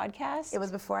had the podcast? It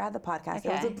was before I had the podcast.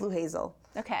 It was with Blue Hazel.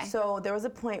 Okay. So there was a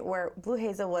point where Blue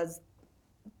Hazel was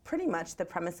pretty much the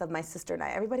premise of my sister and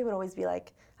I. Everybody would always be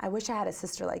like, I wish I had a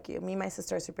sister like you. Me and my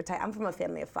sister are super tight. I'm from a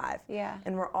family of 5. Yeah.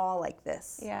 And we're all like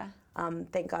this. Yeah.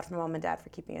 Thank God for Mom and Dad for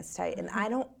keeping us tight. And I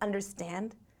don't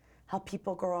understand how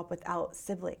people grow up without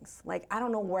siblings. Like, I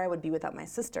don't know where I would be without my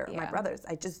sister or my brothers.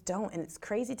 I just don't. And it's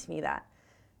crazy to me that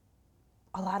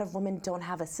a lot of women don't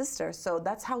have a sister. So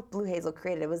that's how Blue Hazel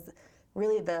created. It was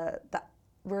really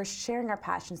we're sharing our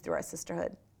passions through our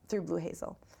sisterhood, through Blue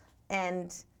Hazel.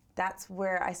 And that's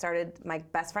where I started, my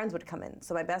best friends would come in.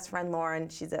 So my best friend, Lauren,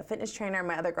 she's a fitness trainer.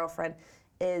 My other girlfriend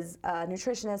is a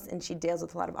nutritionist, and she deals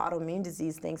with a lot of autoimmune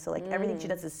disease things. So like everything she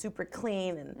does is super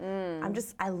clean. And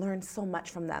I learned so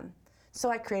much from them. So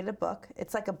I created a book.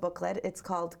 It's like a booklet. It's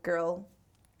called Girl.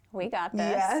 We got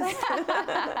this. Yes.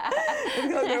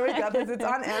 It's called Girl, We Got This. It's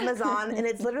on Amazon, and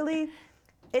it's literally,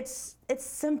 it's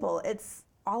simple. It's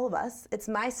all of us. It's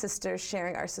my sisters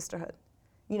sharing our sisterhood.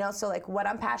 You know, so like what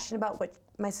I'm passionate about, what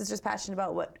my sister's passionate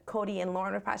about, what Cody and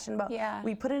Lauren are passionate about,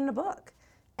 we put it in a book.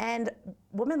 And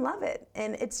women love it.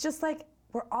 And it's just like,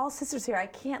 we're all sisters here. I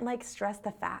can't like stress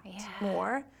the fact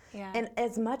more. Yeah. And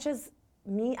as much as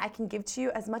I can give to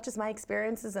you, as much as my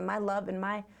experiences and my love and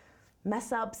my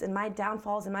mess ups and my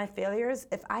downfalls and my failures,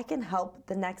 if I can help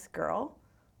the next girl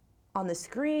on the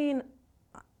screen,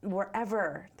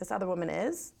 wherever this other woman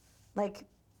is, like,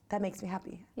 that makes me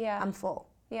happy. Yeah. I'm full.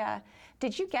 Yeah.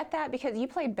 Did you get that? Because you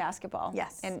played basketball.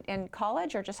 Yes. In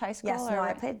college or just high school? Yes, no,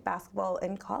 I played basketball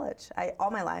in college, all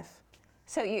my life.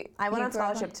 So I went on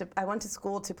scholarship I went to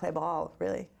school to play ball,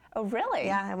 really. Oh, really?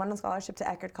 Yeah, I went on scholarship to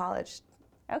Eckerd College.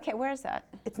 Okay, where is that?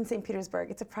 It's in St. Petersburg.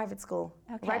 It's a private school,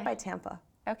 right by Tampa.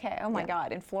 Okay. Oh my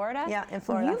God, in Florida? Yeah, in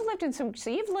Florida. You've lived in so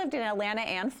you've lived in Atlanta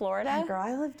and Florida? Yeah, girl,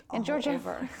 I lived all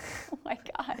over. Oh my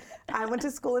God. I went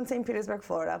to school in St. Petersburg,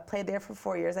 Florida. Played there for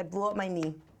 4 years. I blew up my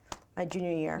knee my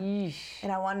junior year,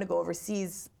 and I wanted to go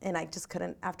overseas, and I just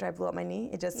couldn't. After I blew up my knee,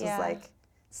 it just was like,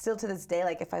 still to this day,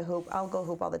 like if I hoop, I'll go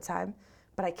hoop all the time.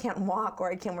 But I can't walk or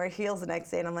I can't wear heels the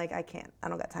next day, and I'm like, I can't. I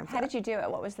don't got time for that. How did you do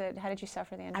it? How did you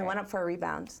suffer the injury? I went up for a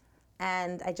rebound,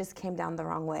 and I just came down the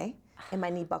wrong way, and my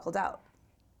knee buckled out.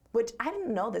 Which I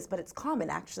didn't know this, but it's common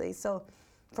actually. So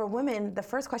for women, the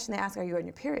first question they ask, are you on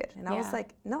your period? And I was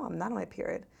like, no, I'm not on my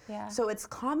period. Yeah. So it's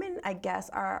common, I guess,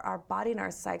 our body and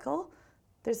our cycle,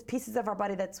 there's pieces of our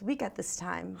body that's weak at this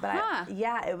time. But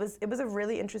it was a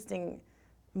really interesting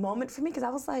moment for me because I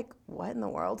was like, what in the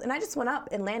world? And I just went up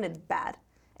and landed bad.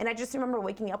 And I just remember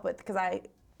waking up because I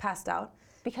passed out.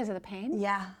 Because of the pain?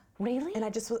 Yeah. Really? And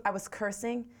I was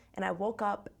cursing, and I woke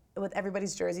up with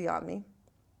everybody's jersey on me.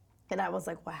 And I was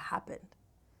like, what happened?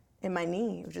 And my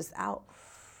knee was just out.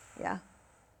 Yeah.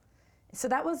 So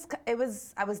I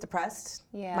was depressed.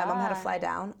 Yeah. My mom had to fly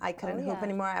down. I couldn't hoop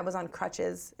anymore. I was on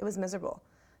crutches. It was miserable.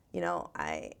 You know,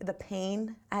 the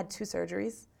pain, I had 2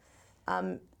 surgeries,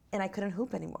 and I couldn't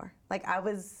hoop anymore. Like that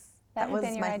was your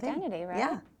my identity, thing. right?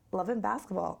 Yeah. Loving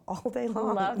basketball all day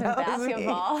long. Loving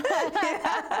basketball.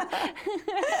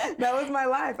 That was my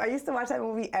life. I used to watch that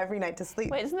movie every night to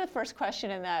sleep. Wait, isn't the first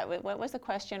question in that, what was the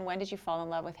question, when did you fall in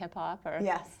love with hip hop?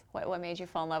 Yes. What made you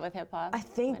fall in love with hip hop? I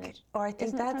think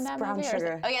that's Brown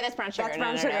Sugar. Oh yeah, that's Brown Sugar. That's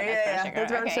Brown Sugar,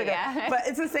 that's Brown Sugar. Yeah. But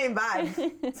it's the same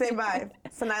vibe, same vibe.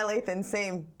 Sanaa Lathan,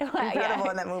 same. Incredible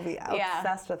in that movie. I'm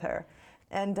obsessed with her.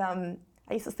 And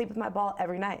I used to sleep with my ball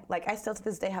every night. Like, I still to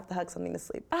this day have to hug something to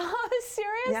sleep. Oh,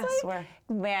 seriously? Yeah, I swear.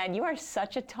 Man, you are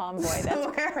such a tomboy.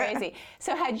 That's crazy.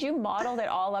 So had you modeled it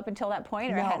all up until that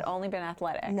point, or No. had only been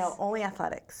athletics? No, only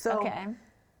athletics. So Okay.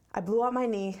 I blew out my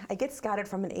knee. I get scouted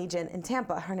from an agent in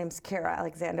Tampa. Her name's Kara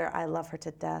Alexander. I love her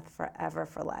to death, forever,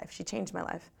 for life. She changed my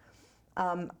life.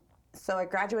 So I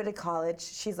graduated college.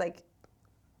 She's like,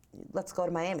 let's go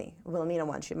to Miami. Wilhelmina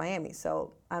wants you in Miami.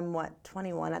 So I'm,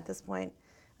 21 at this point.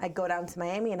 I go down to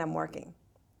Miami and I'm working.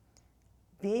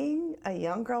 Being a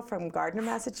young girl from Gardner,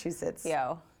 Massachusetts,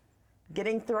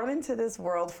 getting thrown into this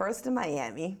world, first in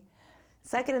Miami,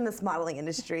 second in this modeling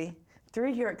industry,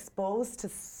 3, you're exposed to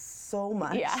so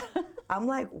much. Yeah. I'm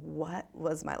like, what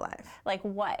was my life? Like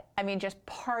what? I mean, just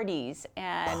parties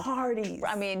and... Parties.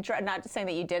 I mean, not saying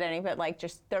that you did any, but like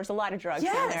just, there's a lot of drugs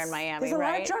down there in Miami, there's a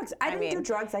right? lot of drugs. I didn't do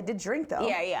drugs, I did drink though.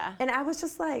 Yeah, yeah. And I was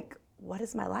just like, what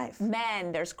is my life?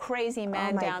 Men, there's crazy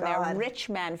men down there, rich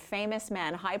men, famous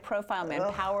men, high profile men,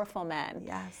 powerful men.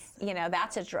 Yes. You know,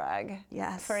 that's a drug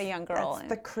for a young girl. That's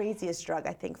the craziest drug,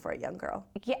 I think, for a young girl.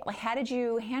 Yeah, like how did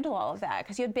you handle all of that?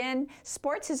 Because you had been,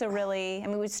 sports is a really, I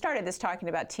mean, we started this talking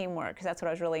about teamwork because that's what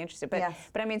I was really interested in.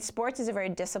 But I mean, sports is a very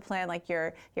disciplined, like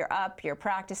you're up, you're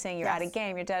practicing, you're at a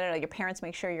game, you're da-da-da, your parents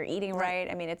make sure you're eating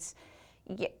right. I mean, it's,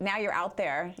 now you're out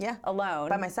there alone.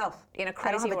 By myself. In a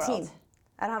crazy world. I don't have a team.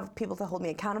 I don't have people to hold me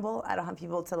accountable. I don't have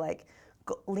people to like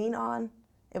lean on.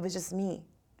 It was just me.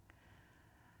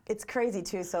 It's crazy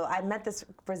too. So I met this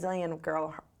Brazilian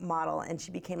girl model and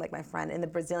she became like my friend, and the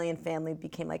Brazilian family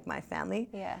became like my family.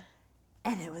 Yeah.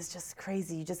 And it was just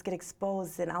crazy. You just get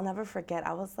exposed, and I'll never forget.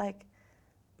 I was like,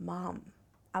 Mom.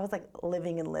 I was like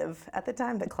living and live at the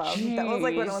time, the club. Jeez. That was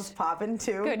like when it was popping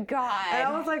too. Good God. And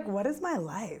I was like, what is my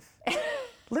life?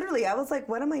 Literally, I was like,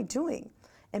 what am I doing?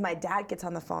 And my dad gets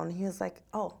on the phone. He was like,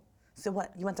 oh, so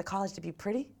what? You went to college to be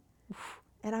pretty?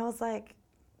 And I was like,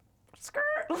 skirt.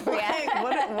 Like,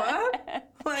 what?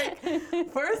 Like,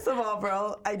 first of all,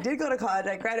 bro, I did go to college.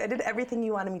 I graduated. I did everything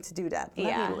you wanted me to do, Dad.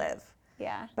 Let me live.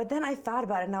 Yeah. But then I thought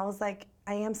about it, and I was like,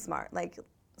 I am smart. Like,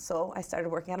 so I started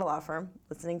working at a law firm,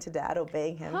 listening to Dad,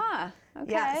 obeying him. Huh.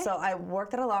 Okay. Yeah. So I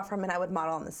worked at a law firm, and I would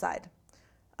model on the side.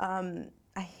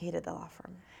 I hated the law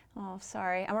firm. Oh,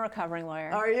 sorry. I'm a recovering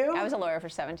lawyer. Are you? I was a lawyer for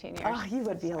 17 years. Oh, you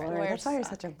would be a lawyer. That's why you're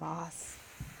such a boss.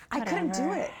 I couldn't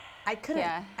do it. I couldn't.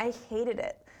 Yeah. I hated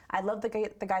it. I loved the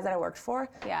guys that I worked for,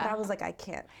 but I was like, I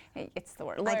can't. It's the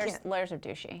word. Lawyers Are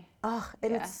douchey. Oh,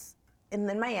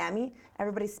 and in Miami,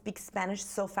 everybody speaks Spanish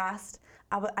so fast.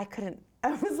 I couldn't.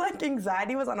 I was like,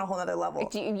 anxiety was on a whole other level.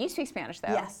 You speak Spanish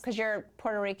though? Yes. Because you're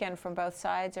Puerto Rican from both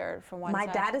sides, or from one side?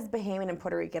 My dad is Bahamian and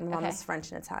Puerto Rican. My mom is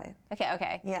French and Italian.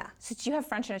 Okay. Yeah. So do you have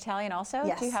French and Italian also?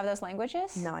 Yes. Do you have those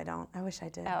languages? No, I don't. I wish I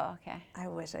did. Oh, okay. I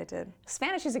wish I did.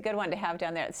 Spanish is a good one to have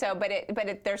down there. So, but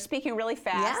they're speaking really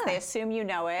fast. Yeah. They assume you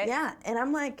know it. Yeah, and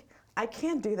I'm like, I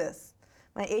can't do this.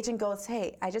 My agent goes,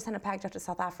 hey, I just sent a package out to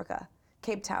South Africa,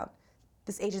 Cape Town.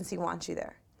 This agency wants you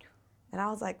there. And I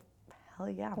was like, hell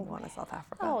yeah, I'm going to South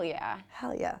Africa. Oh yeah.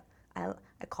 Hell yeah. I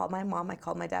called my mom, I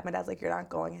called my dad. My dad's like, you're not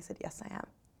going. I said, yes, I am.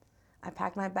 I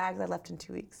packed my bags, I left in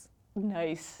 2 weeks.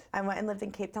 Nice. I went and lived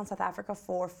in Cape Town, South Africa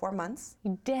for 4 months.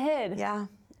 You did? Yeah,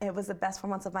 it was the best 4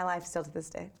 months of my life still to this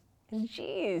day.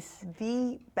 Jeez.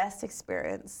 The best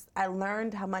experience. I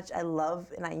learned how much I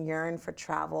love and I yearn for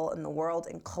travel and the world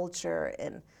and culture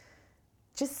and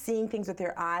just seeing things with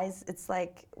your eyes. It's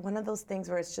like one of those things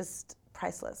where it's just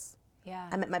priceless. Yeah.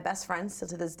 I met my best friend still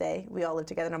to this day. We all live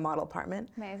together in a model apartment.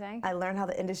 Amazing. I learned how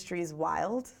the industry is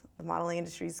wild. The modeling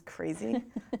industry is crazy.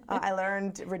 I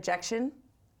learned rejection.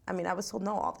 I mean, I was told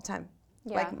no all the time.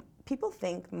 Yeah. Like, people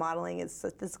think modeling is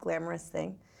this glamorous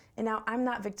thing. And now I'm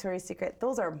not Victoria's Secret.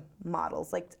 Those are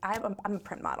models. Like, I'm a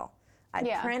print model. I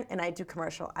print and I do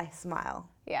commercial. I smile.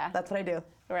 Yeah. That's what I do.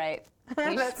 Right.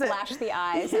 You just flash the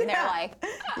eyes and they're like...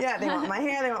 Yeah, they want my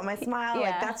hair, they want my smile. Yeah.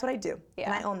 Like, that's what I do.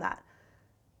 Yeah. And I own that.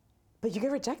 But you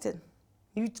get rejected.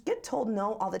 You get told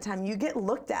no all the time. You get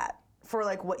looked at for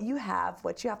like what you have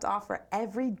to offer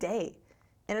every day.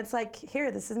 And it's like,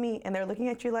 here, this is me. And they're looking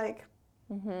at you like,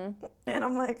 and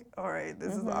I'm like, all right,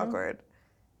 this is awkward.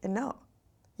 And no,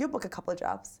 you'll book a couple of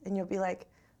jobs and you'll be like,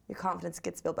 your confidence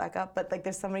gets built back up. But like,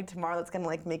 there's somebody tomorrow that's gonna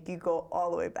like make you go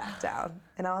all the way back down.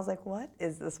 And I was like, what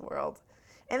is this world?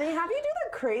 And they have you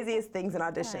do the craziest things in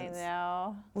auditions. I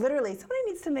know. Literally, somebody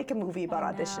needs to make a movie about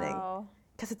auditioning. Know.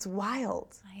 Because it's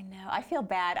wild. I know. I feel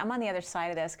bad. I'm on the other side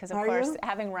of this because, of Are course, you?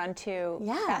 having run two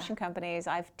fashion companies,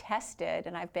 I've tested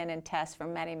and I've been in tests for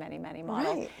many, many, many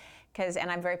models. Right.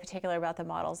 and I'm very particular about the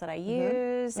models that I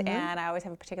use, and I always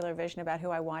have a particular vision about who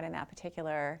I want in that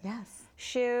particular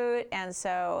shoot. And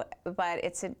so,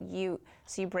 but so you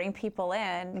bring people in,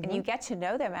 and you get to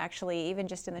know them actually, even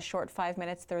just in the short 5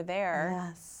 minutes they're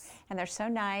there. And they're so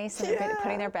nice, and they're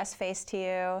putting their best face to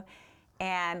you,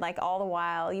 and like all the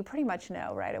while, you pretty much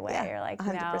know right away. You're like,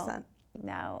 100%.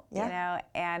 No, you know,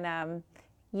 and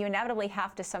you inevitably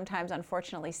have to sometimes,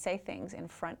 unfortunately, say things in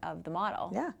front of the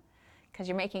model. Because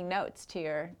you're making notes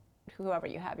to whoever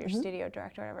you have, your studio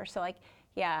director or whatever. So like,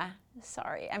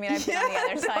 sorry. I mean, I've been on the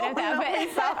other side of that,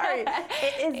 but sorry.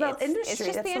 It is the industry.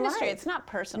 It's just the industry. It's not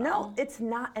personal. No, it's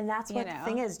not, and that's what the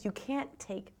thing is. You can't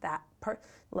take that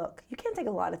look. You can't take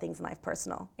a lot of things in life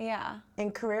personal.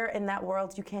 In career, in that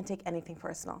world, you can't take anything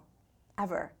personal,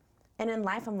 ever. And in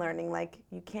life, I'm learning like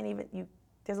you can't even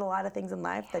There's a lot of things in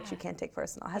life that you can't take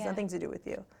personal. It has nothing to do with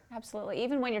you. Absolutely.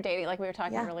 Even when you're dating, like we were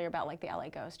talking earlier about like the LA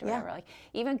ghost or whatever, like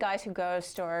even guys who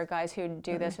ghost or guys who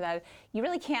do this or that, you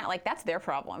really can't, like that's their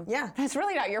problem. That's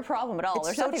really not your problem at all.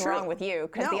 There's nothing wrong with you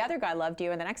because the other guy loved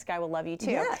you and the next guy will love you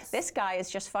too. This guy is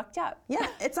just fucked up.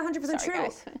 It's 100% true.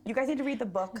 Guys. You guys need to read the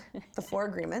book, The 4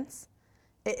 Agreements.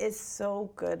 It is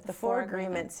so good. The 4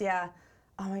 Agreements.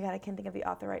 Oh my God, I can't think of the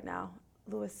author right now.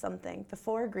 Lewis something. The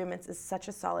 4 Agreements is such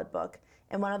a solid book.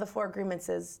 And one of the 4 agreements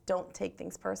is don't take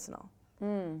things personal.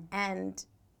 And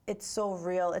it's so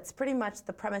real. It's pretty much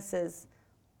the premise is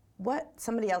what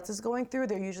somebody else is going through,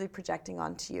 they're usually projecting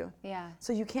onto you.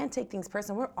 So you can't take things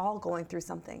personal. We're all going through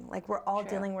something. Like we're all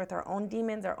dealing with our own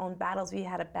demons, our own battles. We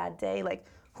had a bad day. Like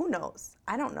who knows?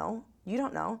 I don't know. You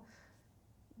don't know.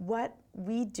 What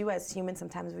we do as humans,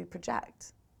 sometimes we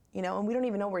project, you know, and we don't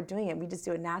even know we're doing it. We just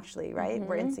do it naturally, right?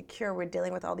 We're insecure. We're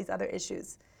dealing with all these other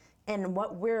issues. And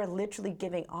what we're literally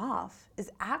giving off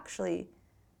is actually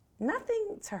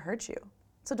nothing to hurt you.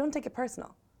 So don't take it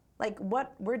personal. Like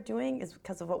what we're doing is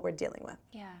because of what we're dealing with.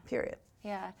 Period.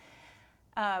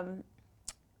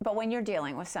 But when you're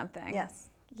dealing with something,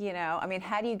 you know, I mean,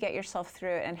 how do you get yourself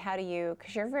through it, and how do you?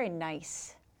 Because you're very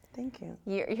nice. Thank you.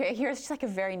 You're just like a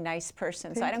very nice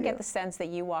person. So I don't get the sense that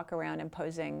you walk around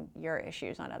imposing your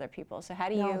issues on other people. So how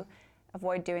do you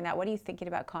avoid doing that? What are you thinking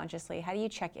about consciously? How do you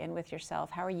check in with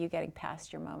yourself? How are you getting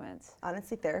past your moments?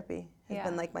 Honestly, therapy has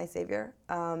been like my savior.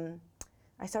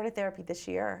 I started therapy this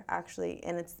year, actually,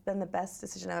 and it's been the best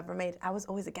decision I've ever made. I was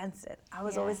always against it. I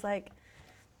was always like,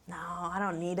 no, I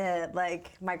don't need it.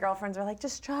 Like, my girlfriends were like,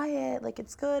 just try it. Like,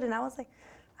 it's good. And I was like,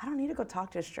 I don't need to go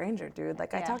talk to a stranger, dude.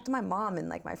 Like, I talk to my mom and,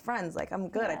 like, my friends. Like, I'm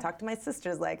good. I talk to my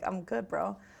sisters. Like, I'm good,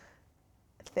 bro.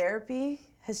 Therapy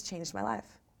has changed my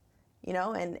life, you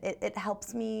know? And it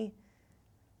helps me,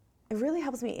 it really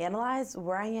helps me analyze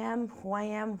where I am, who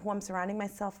I'm surrounding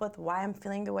myself with, why I'm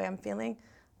feeling the way I'm feeling,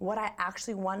 what I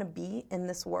actually want to be in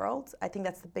this world. I think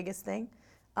that's the biggest thing.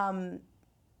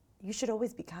 You should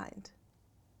always be kind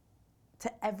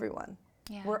to everyone.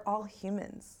 We're all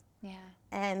humans.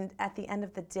 And at the end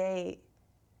of the day,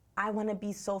 I want to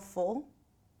be so full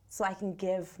so I can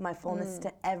give my fullness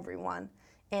to everyone.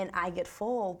 And I get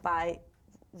full by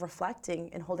reflecting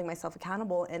and holding myself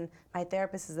accountable, and my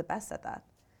therapist is the best at that.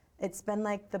 It's been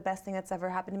like the best thing that's ever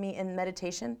happened to me. In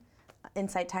meditation,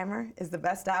 Insight Timer is the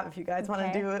best app if you guys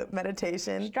want to do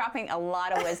meditation. She's dropping a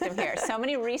lot of wisdom here. So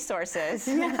many resources,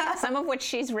 some of which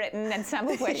she's written and some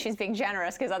of which she's being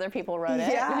generous because other people wrote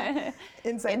it.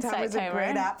 Insight Timer is a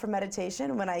great app for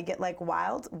meditation. When I get like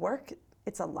wild work,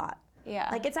 it's a lot.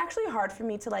 Like it's actually hard for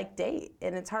me to like date,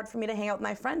 and it's hard for me to hang out with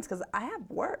my friends because I have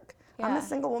work. I'm a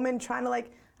single woman trying to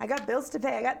like, I got bills to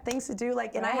pay, I got things to do,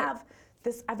 like, and I have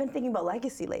this, I've been thinking about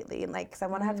legacy lately, and like, cause I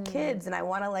want to have kids, and I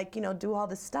want to like, you know, do all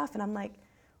this stuff, and I'm like,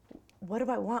 what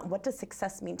do I want? What does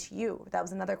success mean to you? That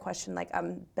was another question, like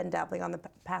I've been dabbling on the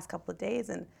past couple of days,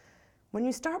 and when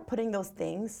you start putting those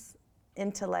things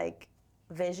into like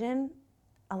vision,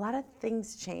 a lot of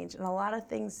things change, and a lot of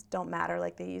things don't matter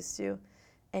like they used to,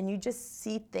 and you just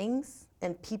see things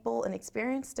and people and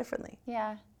experience differently.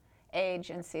 Age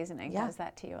and seasoning does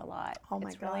that to you a lot. Oh my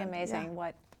God. It's really amazing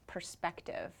what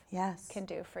perspective can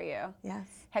do for you.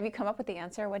 Have you come up with the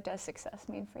answer? What does success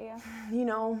mean for you? You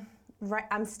know,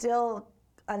 I'm still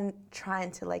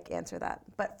trying to like answer that.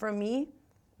 But for me,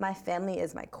 my family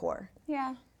is my core.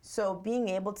 So being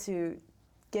able to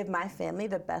give my family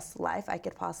the best life I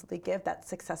could possibly give, that's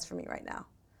success for me right now.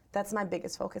 That's my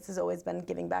biggest focus, has always been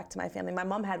giving back to my family. My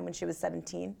mom had when she was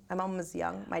 17. My mom was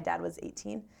young. My dad was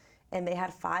 18. And they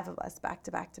had 5 of us back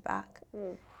to back to back.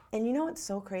 And you know what's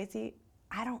so crazy?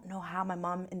 I don't know how my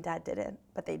mom and dad did it,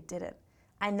 but they did it.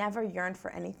 I never yearned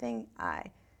for anything.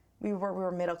 We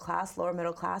were middle class, lower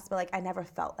middle class, but like I never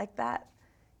felt like that.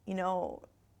 You know,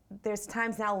 there's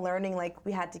times now learning like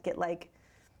we had to get like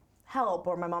help,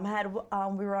 or my mom had,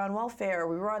 we were on welfare, or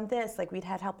we were on this, like we'd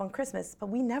had help on Christmas, but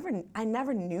I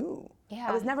never knew. Yeah.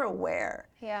 I was never aware.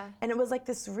 Yeah. And it was like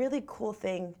this really cool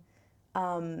thing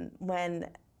when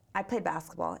I played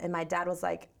basketball, and my dad was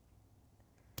like,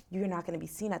 you're not going to be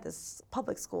seen at this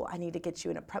public school. I need to get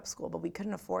you in a prep school, but we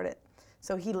couldn't afford it.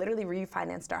 So he literally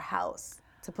refinanced our house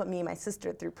to put me and my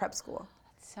sister through prep school.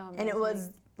 That's so amazing. And it was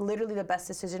literally the best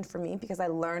decision for me because I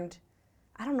learned,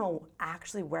 I don't know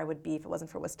actually where I would be if it wasn't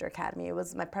for Worcester Academy. It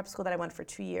was my prep school that I went for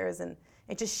 2 years, and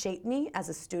it just shaped me as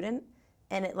a student,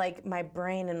 and it like my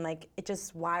brain, and like it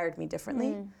just wired me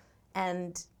differently.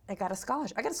 And I got a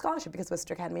scholarship. I got a scholarship because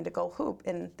Worcester Academy to go hoop,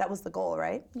 and that was the goal,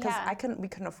 right? Because Yeah. we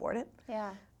couldn't afford it.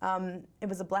 Yeah. It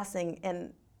was a blessing,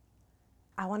 and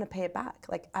I want to pay it back.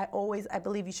 Like I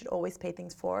believe you should always pay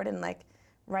things forward, and like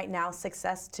right now,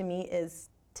 success to me is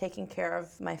taking care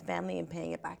of my family and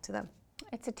paying it back to them.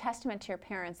 It's a testament to your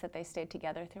parents that they stayed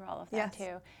together through all of that Yes.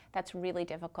 too. That's really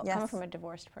difficult, Yes. coming from a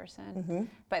divorced person.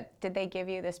 But did they give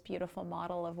you this beautiful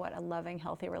model of what a loving,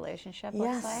 healthy relationship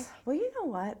looks like? Well, you know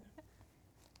what?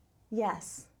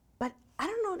 Yes. But I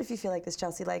don't know if you feel like this,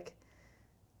 Chelsea. Like,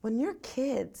 when we're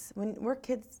kids,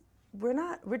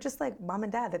 we're just like mom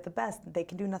and dad. They're the best. They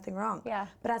can do nothing wrong. Yeah.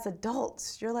 But as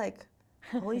adults, you're like,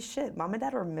 holy shit, mom and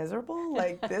dad were miserable?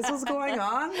 Like, this was going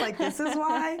on? Like, this is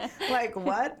why? Like,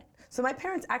 what? So my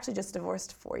parents actually just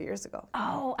divorced 4 years ago.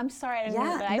 Oh, I'm sorry, I didn't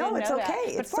know that. I no, didn't it's know okay. That.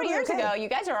 But It's 4 totally years okay. ago, you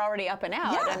guys are already up and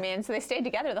out. Yeah. I mean, so they stayed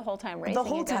together the whole time raising The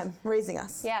whole you guys. time raising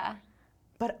us. Yeah.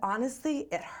 But honestly,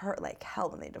 it hurt like hell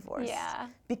when they divorced. Yeah.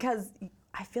 Because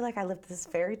I feel like I lived this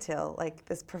fairy tale, like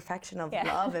this perfection of Yeah.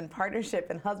 love and partnership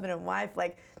and husband and wife.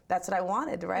 Like, that's what I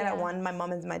wanted, right? Yeah. I wanted my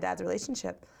mom and my dad's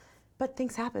relationship. But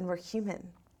things happen. We're human.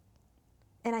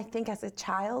 And I think as a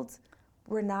child,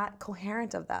 we're not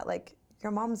coherent of that. Like,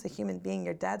 your mom's a human being,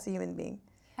 your dad's a human being.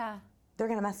 Yeah, They're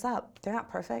gonna mess up. They're not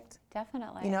perfect.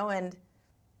 definitely. You know, and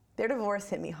their divorce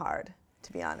hit me hard,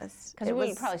 to be honest. Because you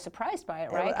were probably surprised by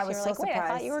it, right? I was you were so like, wait,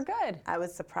 surprised. I thought you were good. I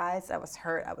was surprised, I was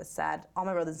hurt, I was sad. All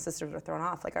my brothers and sisters were thrown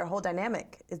off. Like, our whole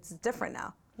dynamic, it's different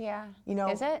now. Yeah. You know,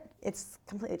 Is it? It's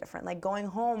completely different. Like, going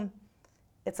home,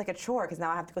 it's like a chore because now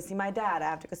I have to go see my dad. I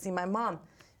have to go see my mom.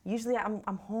 Usually, I'm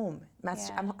home.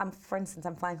 Yeah. I'm for instance,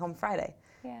 I'm flying home Friday.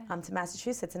 Yeah. To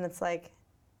Massachusetts, and it's like,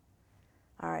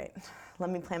 all right,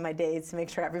 let me plan my days to make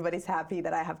sure everybody's happy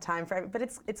that I have time for everybody.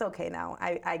 But it's okay now.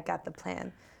 I got the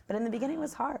plan. But in the beginning, it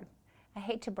was hard. I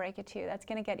hate to break it to you, that's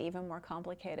going to get even more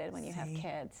complicated when you have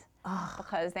kids.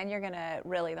 Because then you're going to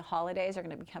the holidays are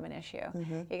going to become an issue.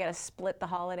 You got to split the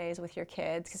holidays with your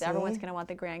kids because everyone's going to want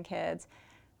the grandkids.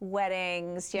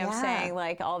 Weddings, you know what I'm saying?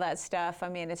 Like all that stuff. I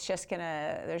mean, it's just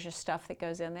there's just stuff that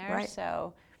goes in there. Right.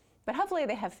 So, but hopefully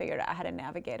they have figured out how to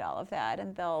navigate all of that,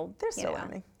 and They're still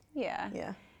learning. Yeah.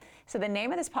 Yeah. So the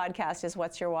name of this podcast is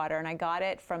What's Your Water? And I got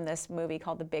it from this movie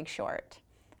called The Big Short,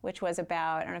 which was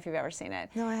about, I don't know if you've ever seen it.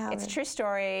 No, I haven't. It's a true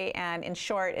story, and in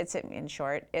short, it's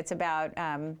about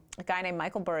a guy named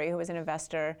Michael Burry, who was an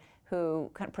investor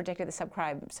who kind of predicted the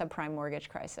subprime mortgage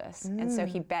crisis. And so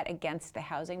he bet against the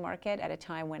housing market at a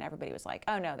time when everybody was like,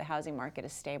 oh no, the housing market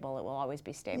is stable, it will always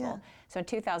be stable. Yeah. So in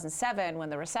 2007, when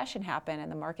the recession happened and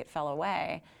the market fell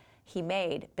away, he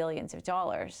made billions of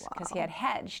dollars because he had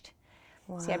hedged.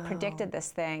 So he had predicted this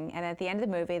thing, and at the end of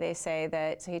the movie, they say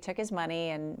that, so he took his money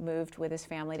and moved with his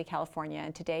family to California,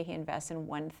 and today he invests in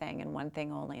one thing and one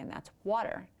thing only, and that's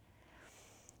water.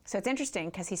 So it's interesting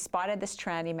because he spotted this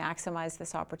trend, he maximized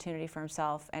this opportunity for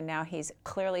himself, and now he's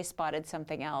clearly spotted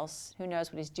something else. Who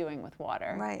knows what he's doing with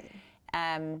water? Right.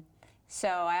 So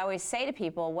I always say to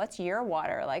people, what's your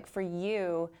water? Like for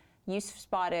you, you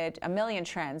spotted a million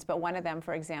trends, but one of them,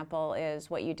 for example, is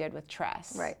what you did with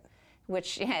Tress. Right.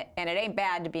 Which, and it ain't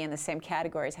bad to be in the same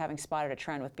category as having spotted a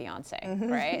trend with Beyonce,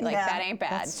 right? Like Yeah, that ain't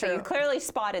bad. that's So you true. clearly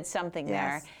spotted something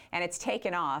Yes. there, and it's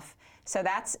taken off. So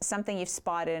that's something you've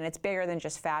spotted, and it's bigger than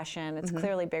just fashion. It's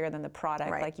clearly bigger than the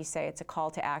product. Right. Like you say, it's a call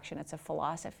to action. It's a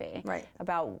philosophy Right.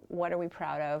 about what are we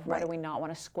proud of, what do Right. we not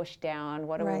want to squish down,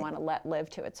 what do we Right. want to let live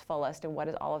to its fullest, and what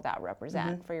does all of that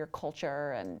represent for your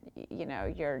culture and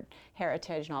your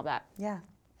heritage and all that. Yeah.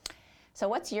 So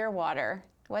what's your water?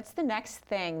 What's the next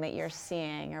thing that you're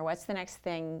seeing, or what's the next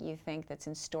thing you think that's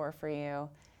in store for you?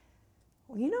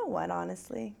 Well, you know what,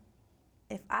 honestly?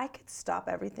 If I could stop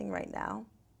everything right now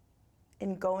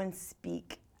and go and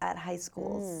speak at high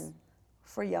schools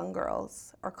for young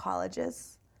girls or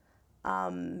colleges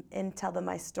and tell them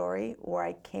my story, where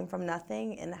I came from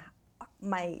nothing and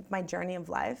my journey of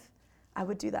life, I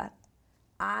would do that.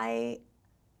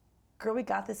 Girl, We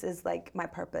Got This is like my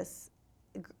purpose.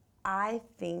 I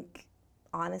think,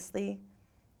 honestly,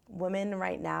 women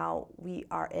right now, we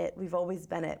are it. We've always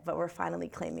been it, but we're finally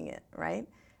claiming it, right?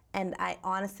 And I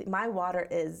honestly, my water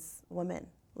is women.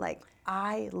 Like,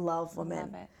 I love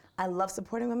women. Love it. I love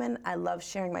supporting women. I love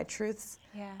sharing my truths.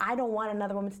 Yeah. I don't want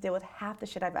another woman to deal with half the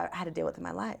shit I've had to deal with in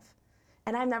my life.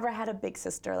 And I've never had a big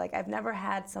sister. Like, I've never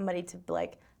had somebody to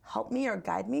like help me or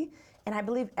guide me. And I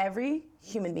believe every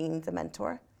human being needs a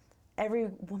mentor. Every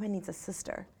woman needs a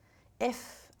sister.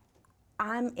 If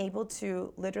I'm able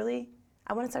to literally,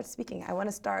 I want to start speaking. I want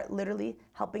to start literally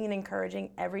helping and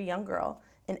encouraging every young girl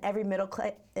in every middle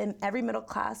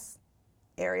class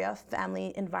area,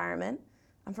 family environment.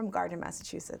 I'm from Gardner,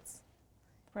 Massachusetts.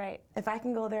 Right. If I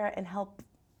can go there and help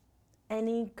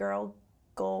any girl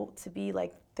go to be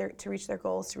like to reach their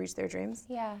goals, to reach their dreams,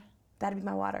 Yeah. that'd be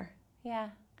my water. Yeah.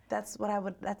 That's what I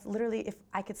would. That's literally, if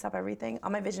I could stop everything.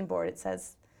 On my vision board, it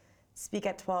says, "Speak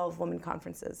at 12 women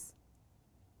conferences."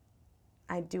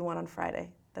 I do one on Friday.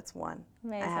 That's one.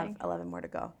 Amazing. I have 11 more to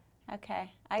go.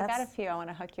 Okay. I got a That's- few I want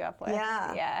to hook you up with.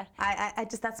 Yeah. Yeah. I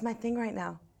just, that's my thing right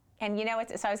now. And you know,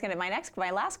 so I was going to,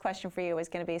 my last question for you was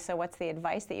going to be, so what's the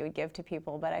advice that you would give to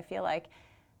people? But I feel like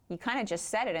you kind of just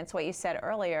said it. It's what you said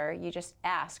earlier. You just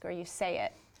ask or you say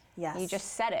it. Yes. You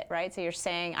just said it, right? So you're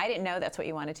saying, I didn't know that's what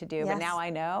you wanted to do, but Yes. now I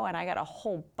know, and I got a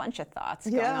whole bunch of thoughts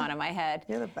going Yeah. on in my head.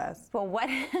 You're the best. But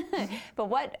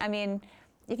what, I mean,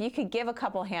 if you could give a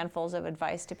couple handfuls of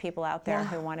advice to people out there Yeah.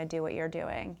 who want to do what you're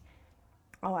doing.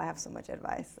 Oh, I have so much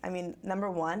advice. I mean, number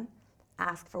one,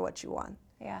 ask for what you want.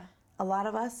 Yeah. A lot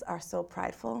of us are so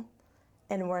prideful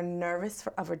and we're nervous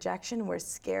of rejection. We're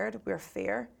scared. We're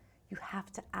fear. You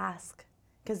have to ask.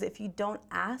 Because if you don't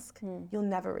ask, you'll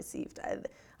never receive.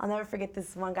 I'll never forget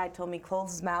this one guy told me,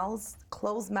 closed mouths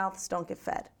don't get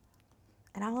fed.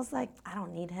 And I was like, I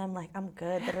don't need him. Like, I'm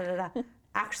good. Da, da, da, da.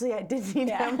 Actually, I did need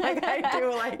him. Like, I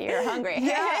do. Like, You're hungry.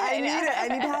 Yeah, I need it. I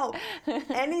need help.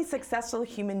 Any successful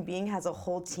human being has a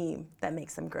whole team that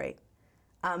makes them great.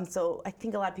 So I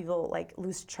think a lot of people like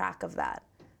lose track of that.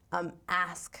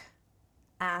 Ask,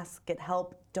 get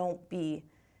help. Don't be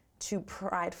too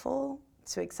prideful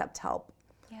to accept help.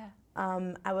 Yeah.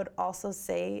 I would also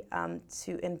say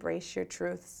to embrace your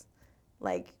truths.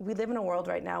 Like, we live in a world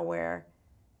right now where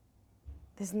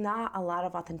there's not a lot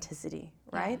of authenticity,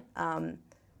 right?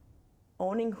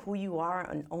 Owning who you are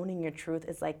and owning your truth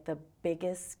is like the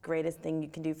biggest, greatest thing you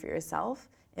can do for yourself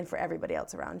and for everybody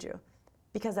else around you,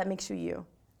 because that makes you you.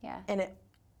 Yeah. And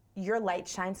your light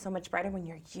shines so much brighter when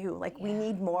you're you. Like, we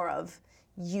need more of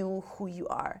you, who you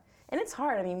are. And it's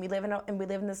hard. I mean, we live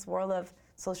in this world of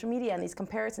social media and these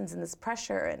comparisons and this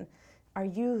pressure and our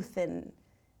youth, and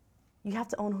you have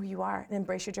to own who you are and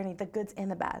embrace your journey, the goods and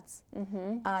the bads.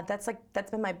 Mm-hmm. That's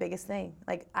been my biggest thing.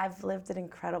 Like, I've lived an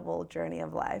incredible journey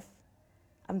of life.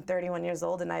 I'm 31 years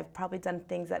old and I've probably done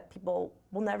things that people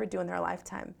will never do in their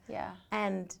lifetime. Yeah.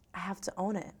 And I have to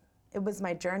own it. It was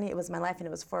my journey, it was my life, and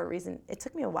it was for a reason. It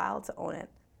took me a while to own it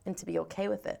and to be okay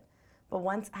with it. But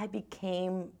once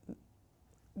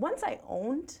I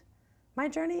owned my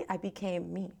journey, I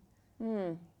became me.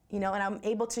 You know, and I'm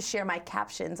able to share my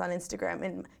captions on Instagram,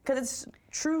 and because it's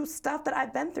true stuff that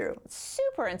I've been through.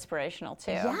 Super inspirational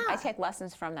too. Yeah. I take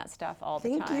lessons from that stuff all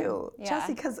the time. Thank you, Yeah.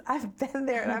 Chelsea, because I've been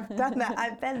there and I've done that.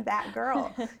 I've been that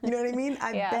girl. You know what I mean?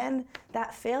 I've been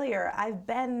that failure. I've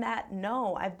been that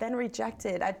no. I've been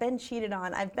rejected. I've been cheated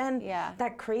on. I've been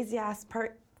that crazy ass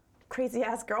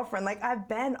girlfriend. Like, I've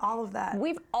been all of that.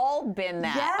 We've all been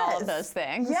that, all of those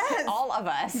things. Yes. All of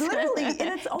us. Literally, and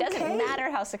it's okay. Doesn't matter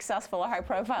how successful or high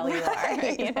profile you are.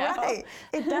 You know? Right.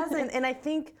 It doesn't. And I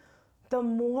think the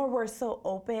more we're so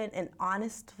open and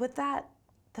honest with that,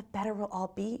 the better we'll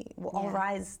all be. We'll all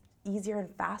rise easier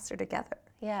and faster together.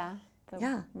 Yeah.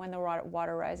 When the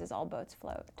water rises, all boats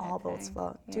float. All boats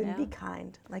float. Dude, and be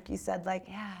kind. Like you said, like,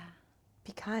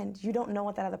 be kind. You don't know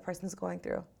what that other person's going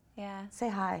through. Yeah. Say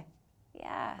hi.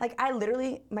 Yeah. Like,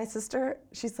 my sister,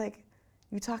 she's like,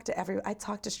 I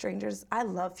talk to strangers. I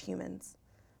love humans.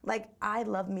 Like, I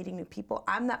love meeting new people.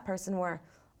 I'm that person where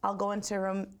I'll go into a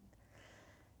room,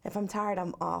 if I'm tired,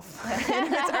 I'm off. And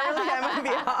if it's early, I might be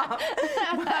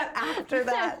off. But after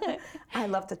that, I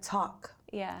love to talk.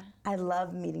 Yeah. I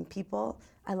love meeting people.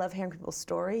 I love hearing people's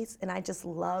stories. And I just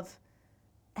love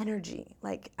energy.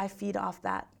 Like, I feed off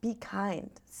that. Be kind.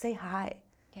 Say hi.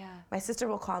 Yeah. My sister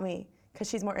will call me, because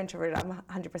she's more introverted. I'm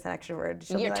 100% extroverted.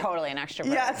 She'll be You're like, totally an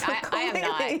extrovert. Yeah, I am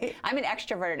not. I'm an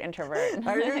extroverted introvert.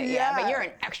 Are you? Yeah, but you're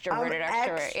an extroverted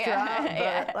extrovert.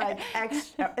 Yeah. Like,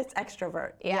 it's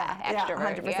extrovert. Yeah,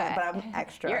 extrovert. 100%. Yeah. But I'm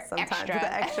extra You're sometimes. extra.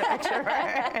 The extra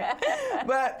extrovert.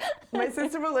 But my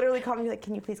sister will literally call me, like,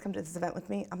 can you please come to this event with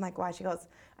me? I'm like, why? She goes,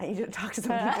 I need you to talk to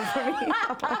some people for me.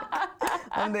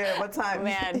 I'm there. What time?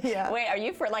 Man, Yeah. wait, are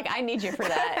you for, like, I need you for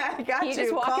that. I got you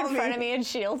just walk Call in front of me and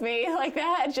shield me like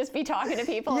that, just be talking to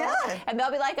people. Yeah. And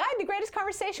they'll be like, I had the greatest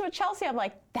conversation with Chelsea. I'm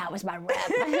like, that was my rep.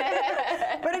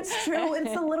 But it's true.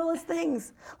 It's the littlest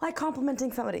things, like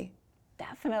complimenting somebody.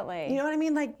 Definitely. You know what I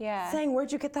mean? Like saying,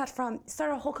 where'd you get that from?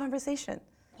 Start a whole conversation.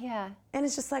 Yeah. And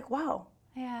it's just like, wow.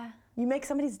 Yeah. You make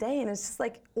somebody's day, and it's just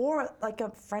like, or like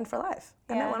a friend for life.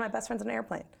 I met one of my best friends on an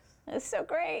airplane. It's so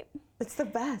great. It's the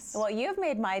best. Well, you've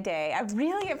made my day. I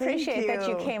really appreciate that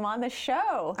you came on the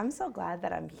show. I'm so glad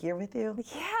that I'm here with you.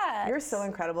 Yeah. You're so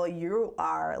incredible. You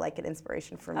are like an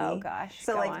inspiration for me. Oh gosh.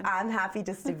 So like I'm happy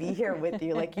just to be here with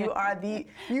you. Like you are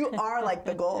like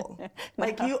the goal.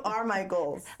 Like you are my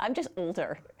goals. I'm just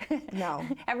older. No.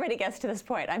 Everybody gets to this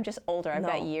point. I'm just older. I've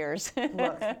got years.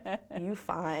 Look, you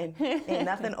fine. Ain't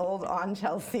nothing old on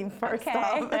Chelsea, first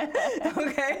off.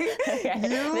 Okay?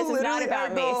 This is not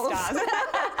about me. Stop.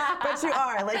 But you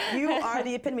are. Like, you are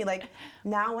the epitome. Like,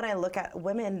 now when I look at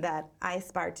women that I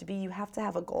aspire to be, you have to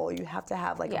have a goal. You have to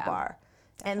have, like, a bar.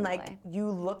 Definitely. And, like,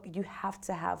 you have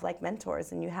to have, like,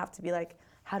 mentors. And you have to be like,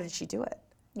 how did she do it?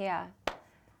 Yeah.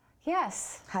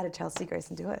 Yes. How did Chelsea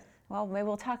Grayson do it? Well, maybe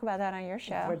we'll talk about that on your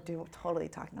show. We're totally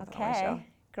talking about that on my show.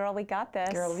 Girl, we got this.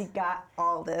 Girl, we got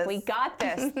all this. We got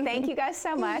this. Thank you guys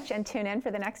so much. And tune in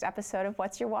for the next episode of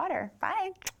What's Your Water.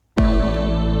 Bye.